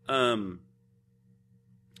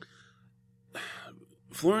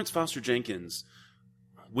Florence Foster Jenkins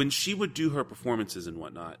when she would do her performances and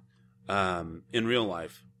whatnot, in real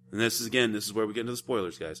life, and this is where we get into the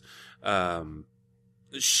spoilers, guys.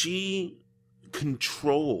 She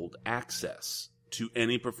controlled access to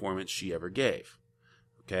any performance she ever gave.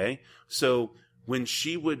 Okay? So when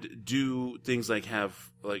she would do things like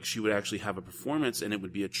she would actually have a performance and it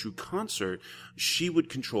would be a true concert, she would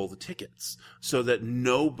control the tickets so that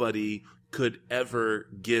nobody could ever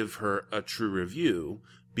give her a true review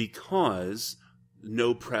because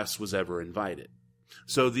no press was ever invited.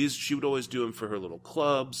 So she would always do them for her little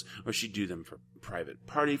clubs, or she'd do them for private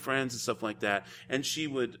party friends and stuff like that. And she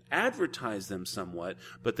would advertise them somewhat,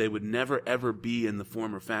 but they would never ever be in the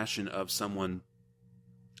form or fashion of someone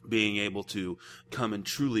being able to come and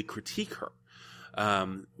truly critique her.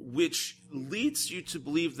 Which leads you to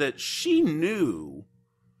believe that she knew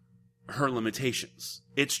her limitations.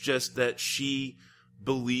 It's just that she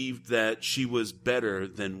believed that she was better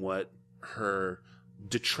than what her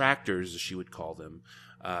detractors, as she would call them,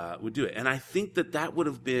 would do it. And I think that would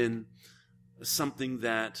have been something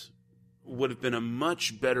that would have been a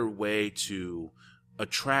much better way to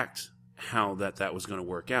attract how that was going to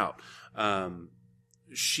work out.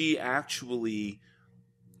 She actually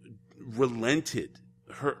relented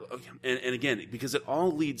her, and again, because it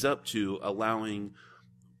all leads up to allowing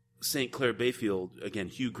St. Clair Bayfield, again,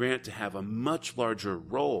 Hugh Grant, to have a much larger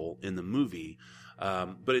role in the movie.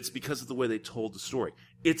 But it's because of the way they told the story.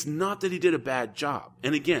 It's not that he did a bad job.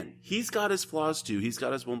 And again, he's got his flaws too. He's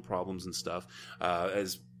got his own problems and stuff,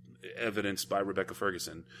 as evidenced by Rebecca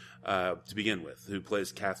Ferguson, to begin with, who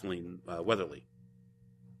plays Kathleen Weatherly.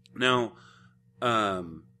 Now,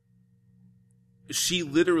 she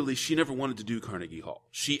never wanted to do Carnegie Hall.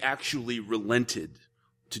 She actually relented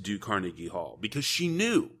to do Carnegie Hall because she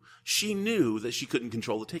knew that she couldn't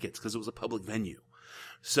control the tickets because it was a public venue.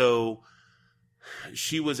 So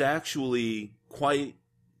she was actually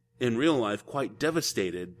in real life, quite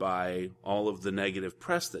devastated by all of the negative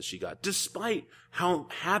press that she got, despite how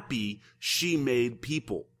happy she made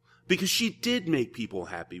people. Because she did make people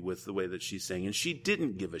happy with the way that she sang, and she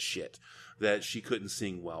didn't give a shit that she couldn't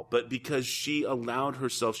sing well. But because she allowed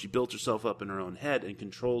herself, she built herself up in her own head and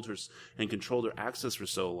controlled her access for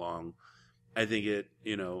so long, I think it,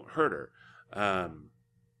 hurt her.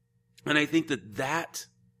 And I think that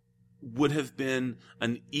would have been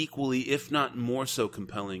an equally, if not more so,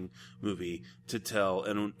 compelling movie to tell,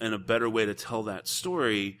 and a better way to tell that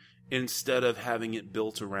story, instead of having it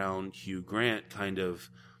built around Hugh Grant kind of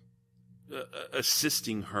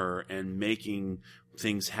assisting her and making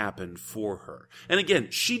things happen for her. And again,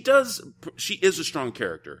 she is a strong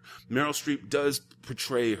character. Meryl Streep does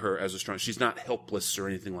portray her as she's not helpless or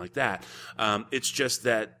anything like that. It's just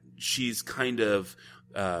that she's kind of,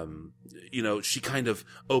 she kind of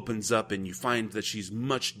opens up, and you find that she's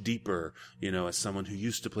much deeper, as someone who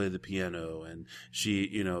used to play the piano, and she,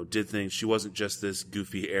 did things. She wasn't just this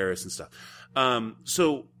goofy heiress and stuff.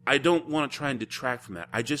 So I don't want to try and detract from that.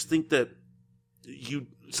 I just think that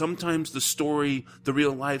sometimes the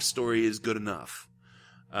real life story is good enough.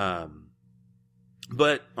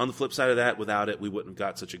 But on the flip side of that, without it, we wouldn't have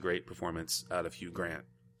got such a great performance out of Hugh Grant.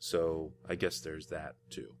 So I guess there's that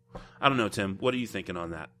too. I don't know, Tim. What are you thinking on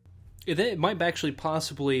that? It might actually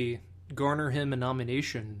possibly garner him a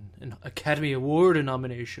nomination, an Academy Award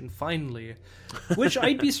nomination, finally. Which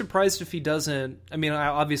I'd be surprised if he doesn't. I mean,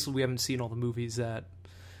 obviously we haven't seen all the movies that,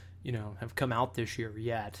 have come out this year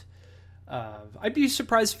yet. I'd be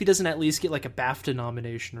surprised if he doesn't at least get like a BAFTA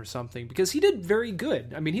nomination or something, because he did very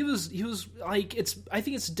good. I mean, he was like, I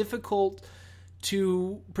think it's difficult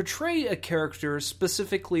to portray a character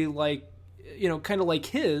specifically like, kind of like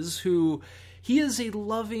he is a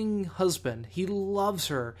loving husband. He loves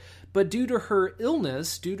her, but due to her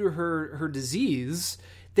illness, due to her disease,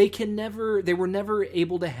 they were never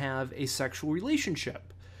able to have a sexual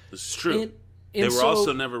relationship. This is true. And they were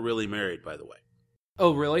also never really married, by the way.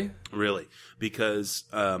 Oh, really? Really. Because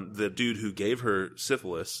the dude who gave her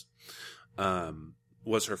syphilis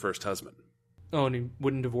was her first husband. Oh, and he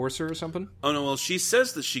wouldn't divorce her or something? Oh, no, well, she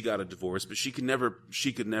says that she got a divorce, but she could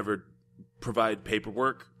never provide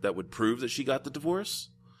paperwork that would prove that she got the divorce.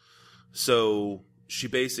 So she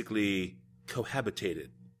basically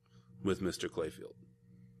cohabitated with Mr. Clayfield.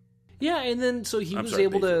 Yeah, and then so he was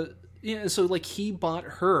able to... Yeah, so like he bought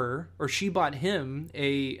her, or she bought him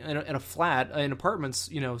a flat, an apartment,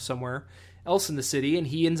 somewhere else in the city, and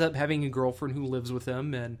he ends up having a girlfriend who lives with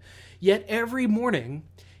him, and yet every morning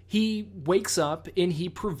he wakes up and he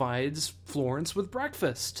provides Florence with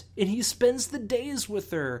breakfast, and he spends the days with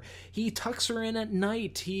her. He tucks her in at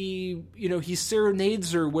night. He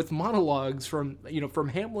serenades her with monologues from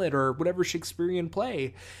Hamlet or whatever Shakespearean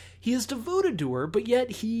play. He is devoted to her, but yet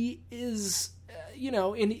he is,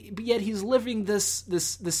 but yet he's living this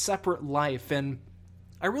separate life. And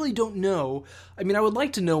I really don't know. I mean, I would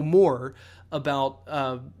like to know more about,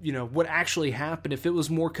 what actually happened, if it was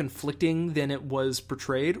more conflicting than it was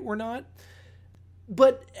portrayed or not.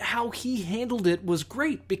 But how he handled it was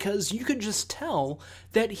great, because you could just tell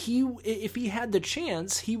that if he had the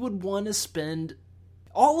chance, he would want to spend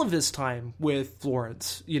all of his time with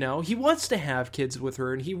Florence. He wants to have kids with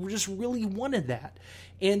her, and he just really wanted that.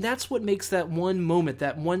 And that's what makes that one moment,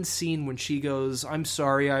 that one scene when she goes, "I'm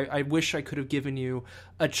sorry, I wish I could have given you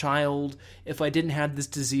a child. If I didn't have this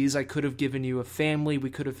disease, I could have given you a family. We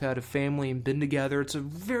could have had a family and been together." It's a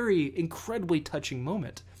very incredibly touching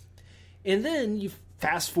moment. And then you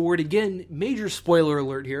fast forward again, major spoiler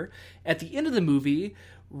alert here, at the end of the movie,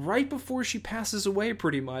 right before she passes away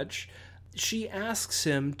pretty much, she asks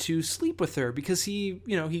him to sleep with her because he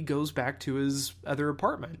goes back to his other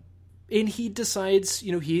apartment. And he decides,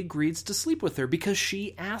 he agrees to sleep with her because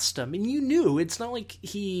she asked him. And you knew, it's not like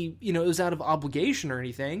he, it was out of obligation or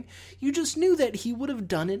anything. You just knew that he would have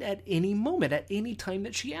done it at any moment, at any time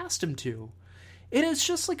that she asked him to. And it's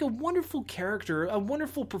just like a wonderful character, a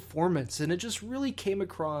wonderful performance. And it just really came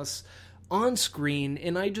across on screen.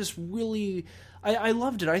 And I just really, I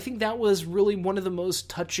loved it. I think that was really one of the most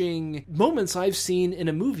touching moments I've seen in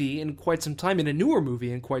a movie in quite some time, in a newer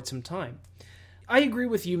movie in quite some time. I agree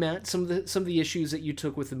with you, Matt. Some of the issues that you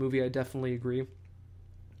took with the movie, I definitely agree.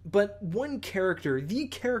 But one character, the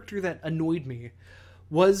character that annoyed me,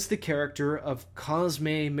 was the character of Cosme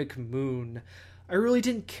McMoon. I really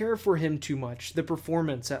didn't care for him too much, the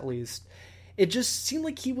performance at least. It just seemed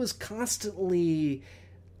like he was constantly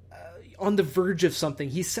on the verge of something.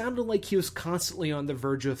 He sounded like he was constantly on the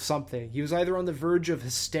verge of something. He was either on the verge of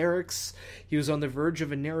hysterics, he was on the verge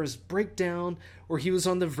of a nervous breakdown, or he was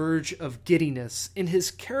on the verge of giddiness. And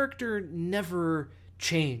his character never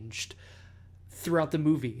changed throughout the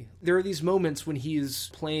movie. There are these moments when he's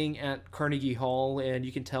playing at Carnegie Hall and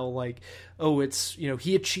you can tell it's,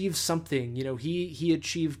 he achieved something, he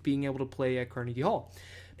achieved being able to play at Carnegie Hall.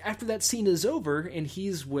 After that scene is over and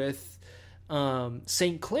he's with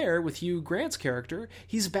St. Clair, with Hugh Grant's character,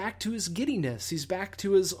 he's back to his giddiness. He's back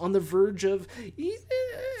to his on the verge of,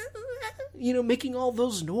 making all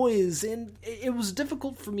those noise. And it was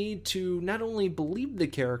difficult for me to not only believe the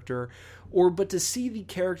character, but to see the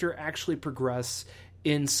character actually progress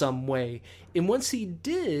in some way. And once he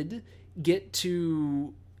did get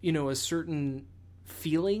to, a certain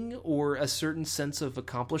feeling or a certain sense of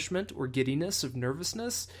accomplishment or giddiness, of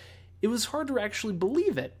nervousness, it was hard to actually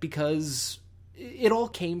believe it because it all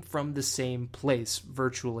came from the same place,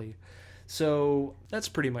 virtually. So that's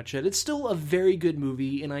pretty much it. It's still a very good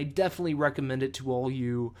movie, and I definitely recommend it to all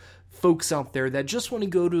you folks out there that just want to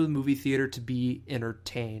go to the movie theater to be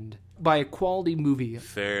entertained by a quality movie.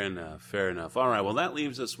 Fair enough. All right, well, that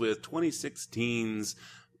leaves us with 2016's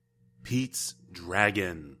Pete's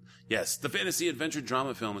Dragon. Yes, the fantasy adventure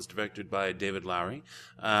drama film is directed by David Lowery,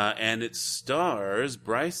 and it stars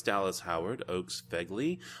Bryce Dallas Howard, Oakes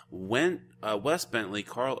Fegley, Wes Bentley,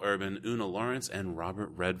 Carl Urban, Una Lawrence, and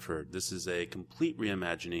Robert Redford. This is a complete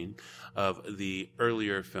reimagining of the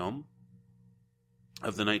earlier film,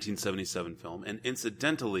 of the 1977 film, and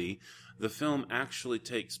incidentally, the film actually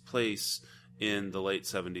takes place in the late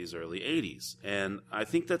 70s, early 80s, and I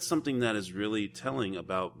think that's something that is really telling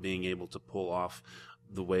about being able to pull off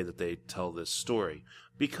the way that they tell this story,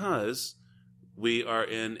 because we are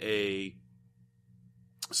in a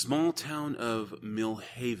small town of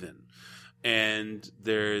Millhaven, and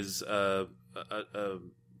there's a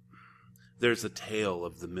tale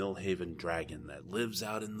of the Millhaven dragon that lives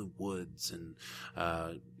out in the woods, and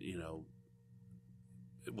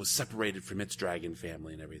it was separated from its dragon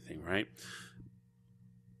family and everything, right?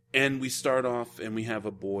 And we start off and we have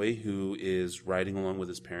a boy who is riding along with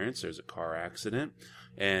his parents. There's a car accident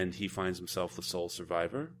and he finds himself the sole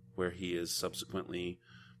survivor, where he is subsequently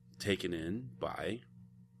taken in by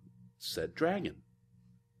said dragon.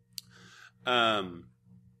 And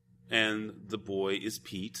the boy is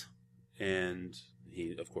Pete, and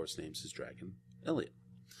he, of course, names his dragon Elliot.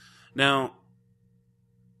 Now,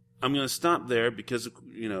 I'm going to stop there because,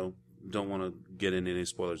 don't want to get into any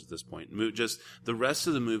spoilers at this point. Just the rest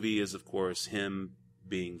of the movie is, of course, him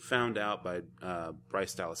being found out by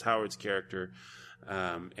Bryce Dallas Howard's character,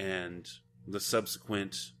 and the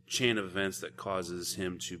subsequent chain of events that causes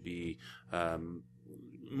him to be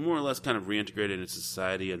more or less kind of reintegrated into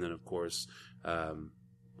society, and then, of course,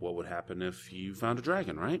 what would happen if you found a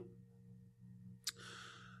dragon, right?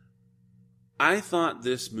 I thought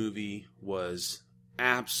this movie was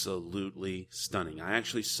absolutely stunning. I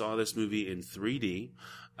actually saw this movie in 3D.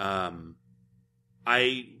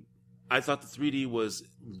 I thought the 3D was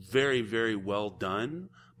very, very well done,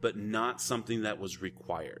 but not something that was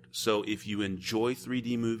required. So if you enjoy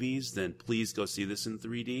 3D movies, then please go see this in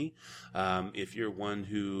 3D. If you're one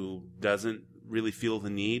who doesn't really feel the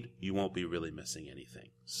need, you won't be really missing anything.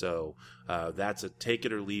 So that's a take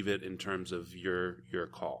it or leave it in terms of your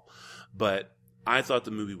call. But I thought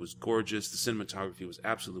the movie was gorgeous. The cinematography was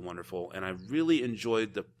absolutely wonderful. And I really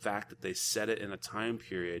enjoyed the fact that they set it in a time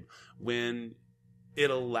period when it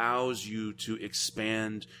allows you to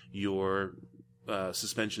expand your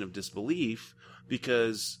suspension of disbelief,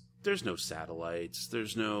 because there's no satellites,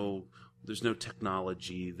 there's no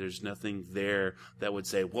technology, there's nothing there that would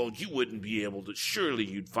say, well, you wouldn't be able to, surely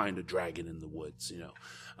you'd find a dragon in the woods, you know.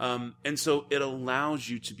 And so it allows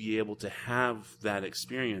you to be able to have that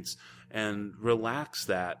experience and relax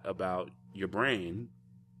that about your brain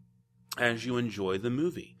as you enjoy the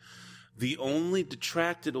movie. The only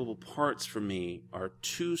detractable parts for me are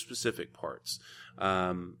two specific parts.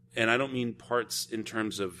 And I don't mean parts in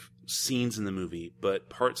terms of scenes in the movie, but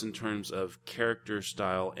parts in terms of character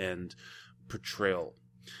style and portrayal.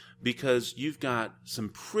 Because you've got some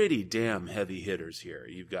pretty damn heavy hitters here.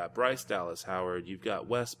 You've got Bryce Dallas Howard, you've got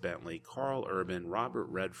Wes Bentley, Carl Urban, Robert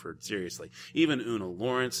Redford, seriously. Even Una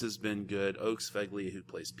Lawrence has been good. Oakes Fegley, who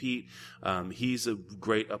plays Pete, he's a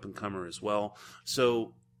great up-and-comer as well.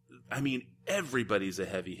 So, I mean, everybody's a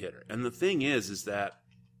heavy hitter. And the thing is that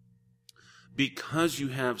because you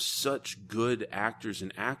have such good actors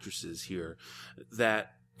and actresses here,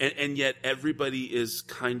 that and yet everybody is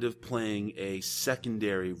kind of playing a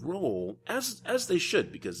secondary role, as they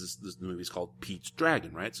should, because this movie is called Pete's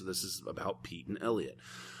Dragon, right? So this is about Pete and Elliot.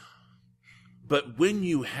 But when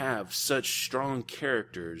you have such strong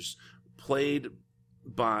characters played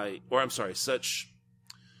by, such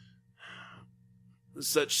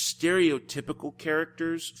stereotypical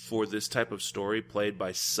characters for this type of story played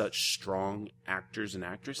by such strong actors and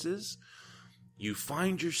actresses, you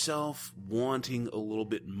find yourself wanting a little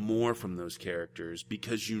bit more from those characters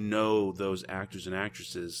because you know those actors and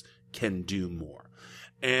actresses can do more.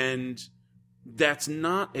 And that's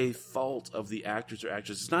not a fault of the actors or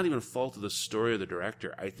actresses. It's not even a fault of the story or the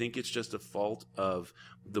director. I think it's just a fault of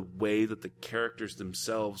the way that the characters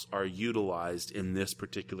themselves are utilized in this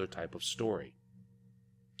particular type of story.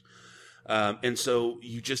 And so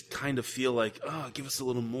you just kind of feel like, oh, give us a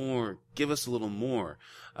little more, give us a little more.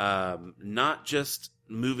 Not just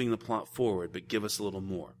moving the plot forward, but give us a little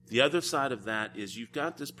more. The other side of that is you've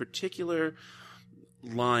got this particular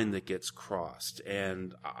line that gets crossed,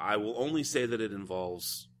 and I will only say that it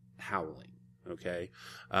involves howling, okay?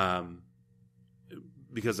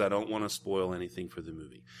 Because I don't want to spoil anything for the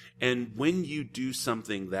movie. And when you do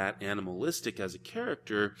something that animalistic as a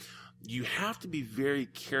character, you have to be very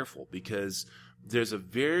careful, because there's a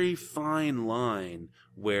very fine line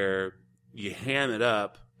where you ham it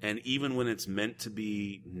up, and even when it's meant to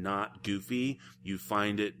be not goofy, you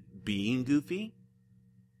find it being goofy.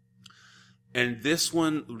 And this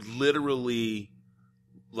one literally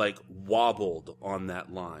wobbled on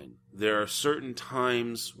that line. There are certain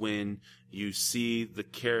times when you see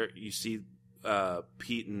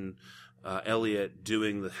Pete and Elliot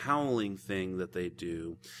doing the howling thing that they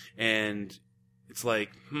do, and it's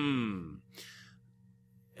like,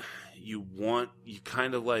 you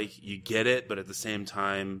get it, but at the same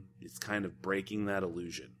time, it's kind of breaking that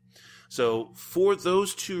illusion. So for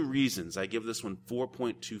those two reasons, I give this one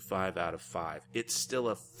 4.25 out of 5. It's still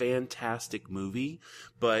a fantastic movie,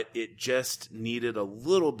 but it just needed a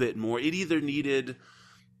little bit more. It either needed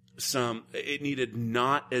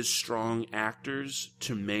not as strong actors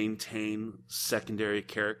to maintain secondary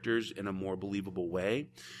characters in a more believable way,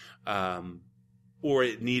 or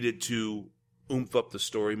it needed to oomph up the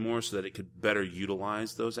story more so that it could better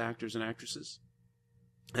utilize those actors and actresses.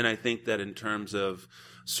 And I think that in terms of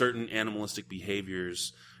certain animalistic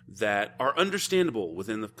behaviors that are understandable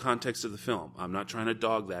within the context of the film, I'm not trying to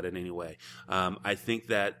dog that in any way. I think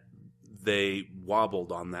that they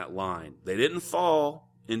wobbled on that line. They didn't fall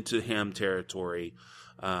into ham territory,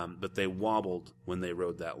 but they wobbled when they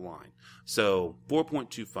rode that line. So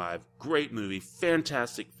 4.25, great movie,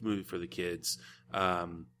 fantastic movie for the kids,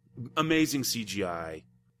 amazing CGI.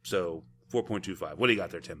 So 4.25. What do you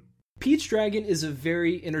got there, Tim? Pete's Dragon is a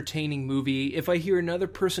very entertaining movie. If I hear another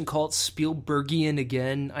person call it Spielbergian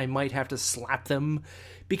again, I might have to slap them,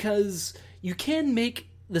 because you can make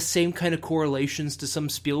the same kind of correlations to some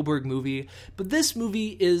Spielberg movie, but this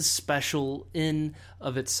movie is special in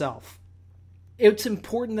of itself. it's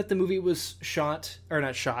important that the movie was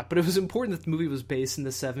but it was important that the movie was based in the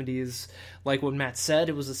 70s. Like what Matt said,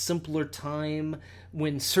 it was a simpler time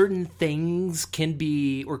when certain things can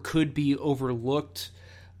be or could be overlooked,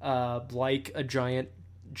 like a giant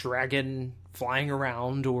dragon flying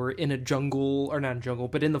around, or in a jungle, or not a jungle,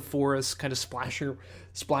 but in the forest, kind of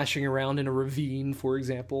splashing around in a ravine, for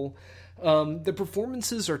example. The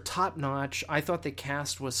performances are top-notch. I thought the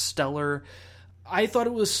cast was stellar. I thought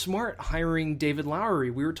it was smart hiring David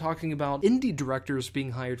Lowery. We were talking about indie directors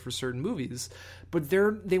being hired for certain movies, but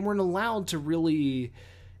they weren't allowed to really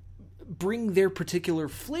bring their particular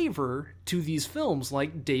flavor to these films,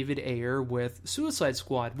 like David Ayer with Suicide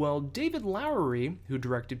Squad. Well, David Lowery, who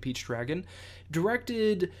directed Peach Dragon,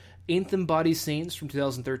 directed Anthem Body Saints from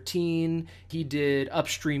 2013. He did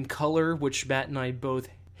Upstream Color, which Matt and I both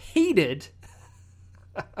hated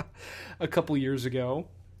a couple years ago,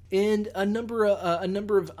 and a number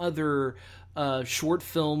of other short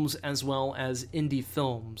films as well as indie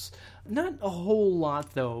films. Not a whole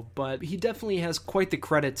lot, though, but he definitely has quite the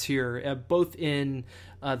credits here, both in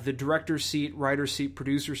the director's seat, writer's seat,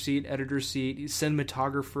 producer seat, editor's seat,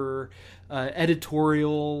 cinematographer,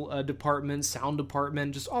 editorial department, sound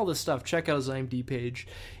department, just all this stuff. Check out his IMDb page.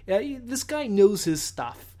 This guy knows his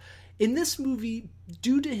stuff. In this movie,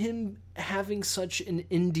 due to him having such an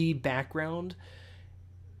indie background,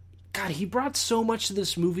 God, he brought so much to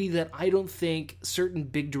this movie that I don't think certain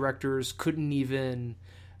big directors couldn't even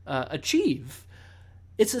achieve.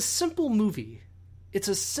 It's a simple movie. It's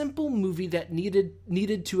a simple movie that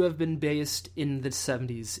needed to have been based in the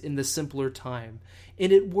 70s, in the simpler time.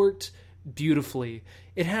 And it worked beautifully.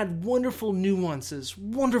 It had wonderful nuances,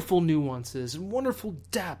 and wonderful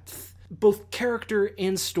depth, both character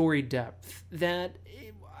and story depth, that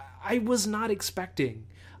I was not expecting.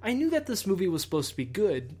 I knew that this movie was supposed to be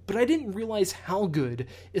good, but I didn't realize how good,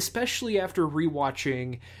 especially after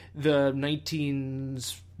rewatching the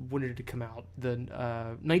when did it come out? The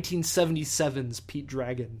 1977's Pete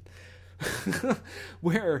Dragon,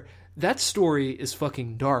 where that story is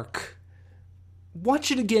fucking dark. Watch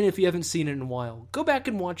it again if you haven't seen it in a while. Go back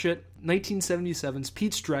and watch it, 1977's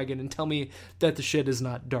Pete's Dragon, and tell me that the shit is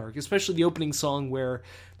not dark, especially the opening song where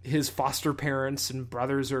his foster parents and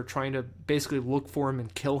brothers are trying to basically look for him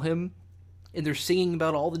and kill him. And they're singing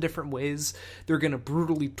about all the different ways they're going to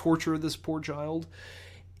brutally torture this poor child.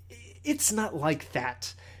 It's not like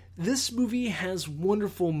that. This movie has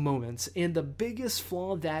wonderful moments, and the biggest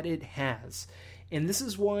flaw that it has, and this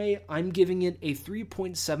is why I'm giving it a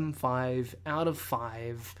 3.75 out of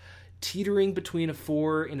 5, teetering between a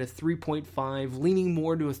 4 and a 3.5, leaning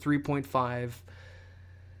more to a 3.5,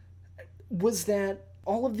 was that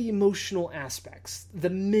all of the emotional aspects, the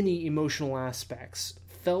many emotional aspects,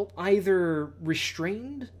 felt either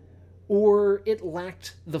restrained or it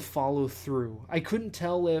lacked the follow-through. I couldn't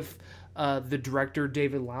tell if the director,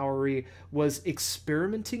 David Lowery, was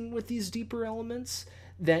experimenting with these deeper elements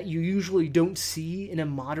that you usually don't see in a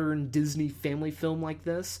modern Disney family film like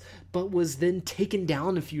this, but was then taken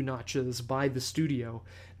down a few notches by the studio,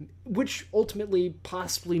 which ultimately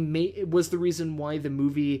possibly was the reason why the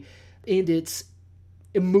movie and its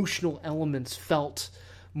emotional elements felt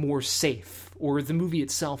more safe, or the movie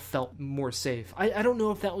itself felt more safe. I don't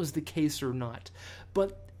know if that was the case or not,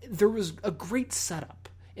 but there was a great setup,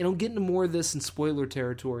 and I'll get into more of this in spoiler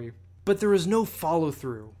territory, but there was no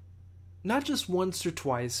follow-through. Not just once or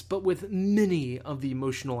twice, but with many of the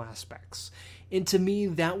emotional aspects. And to me,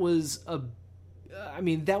 that was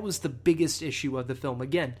the biggest issue of the film.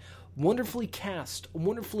 Again, wonderfully cast,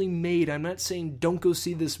 wonderfully made. I'm not saying don't go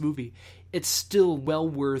see this movie. It's still well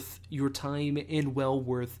worth your time and well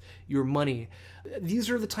worth your money. These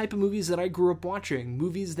are the type of movies that I grew up watching.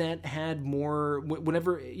 Movies that had more,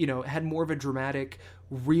 had more of a dramatic,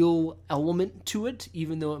 real element to it,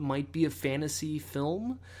 even though it might be a fantasy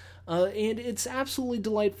film. And it's absolutely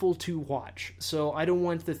delightful to watch. So I don't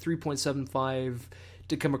want the 3.75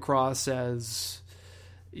 to come across as,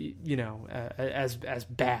 as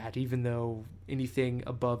bad, even though anything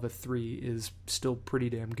above a 3 is still pretty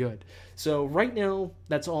damn good. So right now,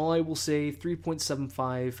 that's all I will say.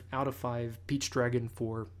 3.75 out of 5 Peach Dragon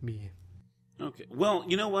for me. Okay. Well,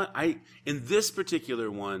 you know what? In this particular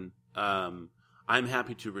one, I'm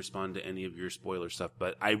happy to respond to any of your spoiler stuff,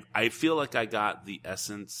 but I feel like I got the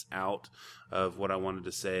essence out of what I wanted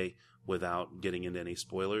to say without getting into any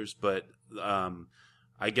spoilers. But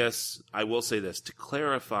I guess I will say this to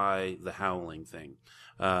clarify the howling thing,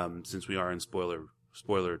 since we are in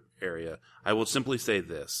spoiler area. I will simply say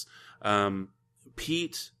this: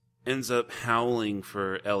 Pete ends up howling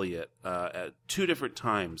for Elliot at 2 different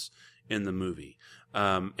times in the movie.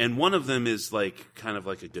 And one of them is like kind of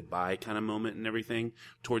like a goodbye kind of moment and everything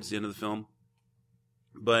towards the end of the film.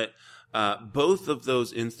 But both of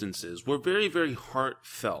those instances were very, very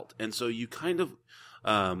heartfelt. And so you kind of,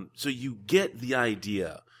 so you get the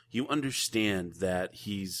idea. You understand that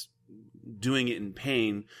he's doing it in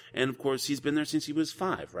pain. And of course, he's been there since he was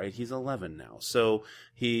 5, right? He's 11 now. So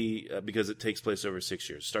he, because it takes place over 6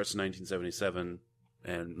 years, starts in 1977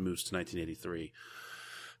 and moves to 1983.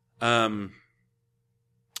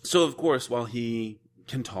 So of course, while he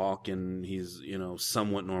can talk and he's, you know,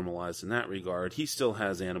 somewhat normalized in that regard, he still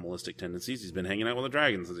has animalistic tendencies. He's been hanging out with a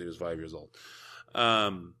dragon since he was 5 years old.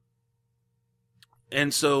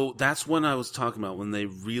 And so that's when I was talking about when they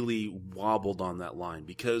really wobbled on that line,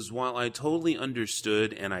 because while I totally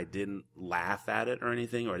understood and I didn't laugh at it or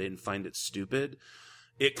anything, or I didn't find it stupid,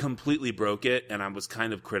 it completely broke it. And I was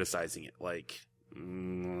kind of criticizing it. Like,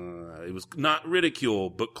 it was not ridicule,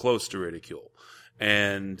 but close to ridicule.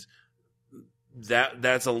 And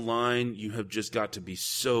that's a line you have just got to be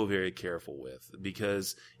so very careful with,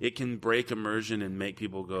 because it can break immersion and make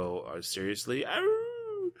people go, oh, seriously?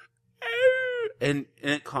 And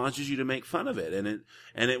it causes you to make fun of it,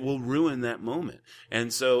 and it will ruin that moment.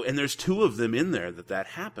 And so, and there's 2 of them in there that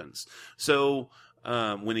happens. So,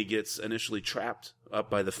 when he gets initially trapped up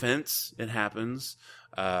by the fence, it happens.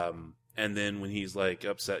 And then when he's like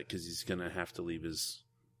upset because he's going to have to leave his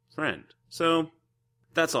friend. So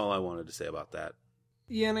that's all I wanted to say about that.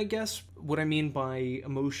 Yeah, and I guess what I mean by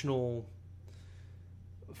emotional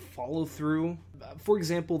follow through, for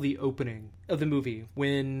example, the opening of the movie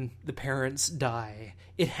when the parents die,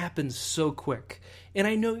 it happens so quick. And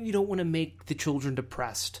I know you don't want to make the children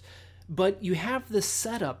depressed, but you have this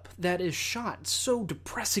setup that is shot so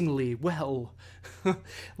depressingly well.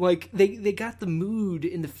 Like, they got the mood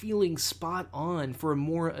and the feeling spot on for a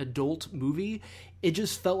more adult movie. It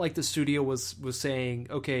just felt like the studio was saying,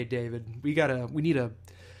 okay, David, we need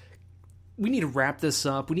to wrap this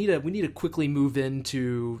up. We need to quickly move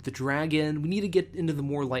into the dragon. We need to get into the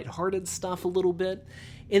more lighthearted stuff a little bit.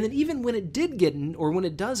 And then even when it does get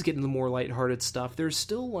into the more lighthearted stuff, there's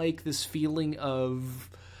still like this feeling of,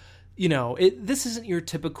 you know, this isn't your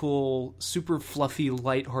typical super fluffy,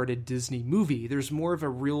 lighthearted Disney movie. There's more of a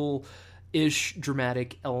real-ish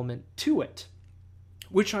dramatic element to it,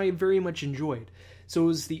 which I very much enjoyed. So it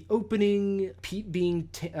was the opening, Pete being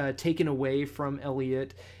taken away from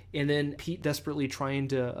Elliot, and then Pete desperately trying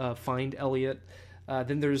to find Elliot.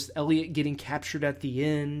 Then there's Elliot getting captured at the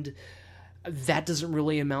end. That doesn't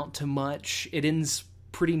really amount to much. It ends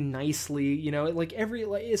pretty nicely, you know,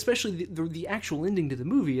 especially the actual ending to the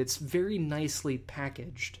movie. It's very nicely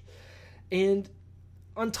packaged. And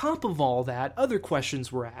on top of all that, other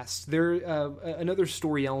questions were asked. Another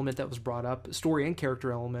story element that was brought up, story and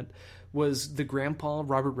character element, was the grandpa,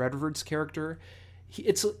 Robert Redford's character.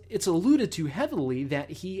 It's alluded to heavily that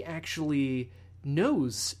he actually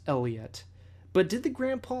knows Elliot. But did the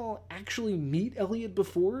grandpa actually meet Elliot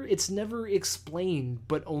before? It's never explained,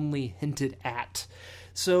 but only hinted at.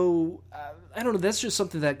 So, I don't know, that's just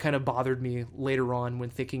something that kind of bothered me later on when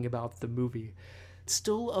thinking about the movie. It's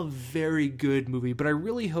still a very good movie, but I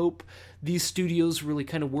really hope these studios really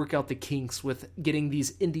kind of work out the kinks with getting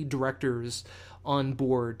these indie directors on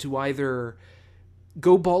board to either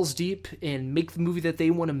go balls deep and make the movie that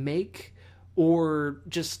they want to make, or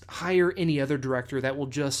just hire any other director that will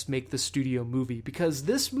just make the studio movie. Because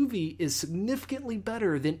this movie is significantly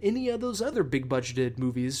better than any of those other big-budgeted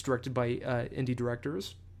movies directed by indie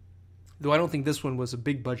directors. Though I don't think this one was a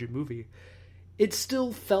big-budget movie. It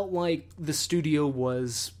still felt like the studio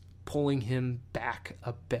was pulling him back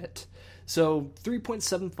a bit. So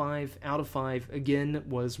 3.75 out of 5, again,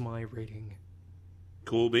 was my rating.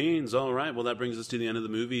 Cool beans. All right. Well, that brings us to the end of the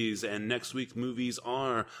movies. And next week's movies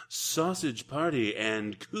are Sausage Party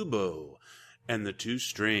and Kubo and the Two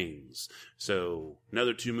Strings. So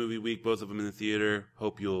another 2-movie week, both of them in the theater.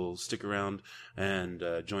 Hope you'll stick around and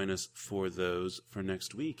join us for those for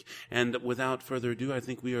next week. And without further ado, I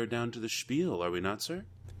think we are down to the spiel. Are we not, sir?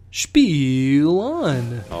 Spiel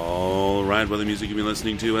on. All right. Well, the music you've been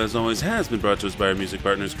listening to, as always, has been brought to us by our music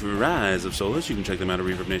partners, Cries of Solace. You can check them out at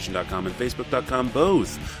ReverbNation.com and Facebook.com, both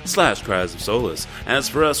 /Cries of Solace. As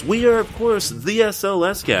for us, we are, of course, the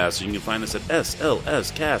SLS Cast. You can find us at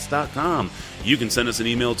slscast.com. You can send us an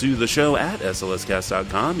email to the show at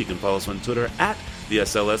slscast.com. You can follow us on Twitter at the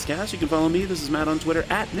SLS Cast. You can follow me, this is Matt, on Twitter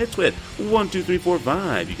at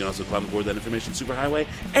nitwit12345. You can also climb aboard that information superhighway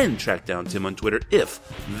and track down Tim on Twitter if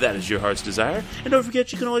that is your heart's desire. And don't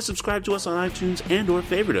forget, you can always subscribe to us on iTunes and or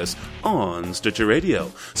favorite us on Stitcher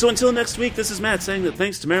Radio. So until next week, this is Matt saying that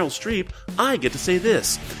thanks to Meryl Streep, I get to say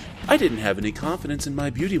this. I didn't have any confidence in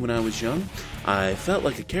my beauty when I was young. I felt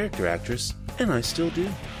like a character actress, and I still do.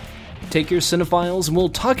 Take care, cinephiles, and we'll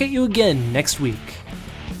talk at you again next week.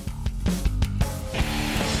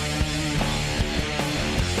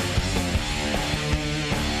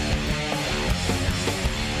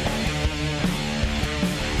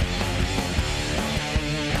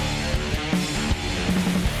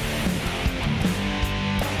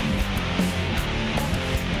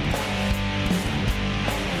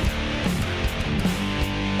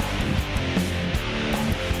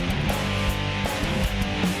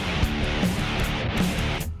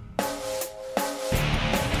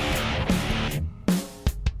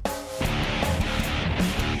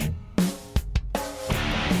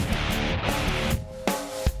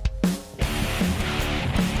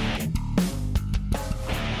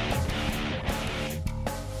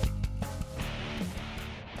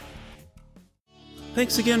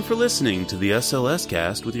 Thanks again for listening to the SLS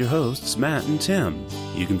Cast with your hosts, Matt and Tim.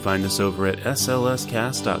 You can find us over at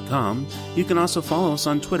slscast.com. You can also follow us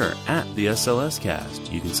on Twitter at the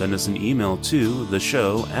SLScast. You can send us an email to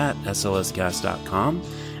theshow@slscast.com.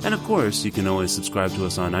 And of course, you can always subscribe to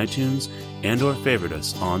us on iTunes and or favorite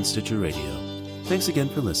us on Stitcher Radio. Thanks again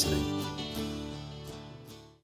for listening.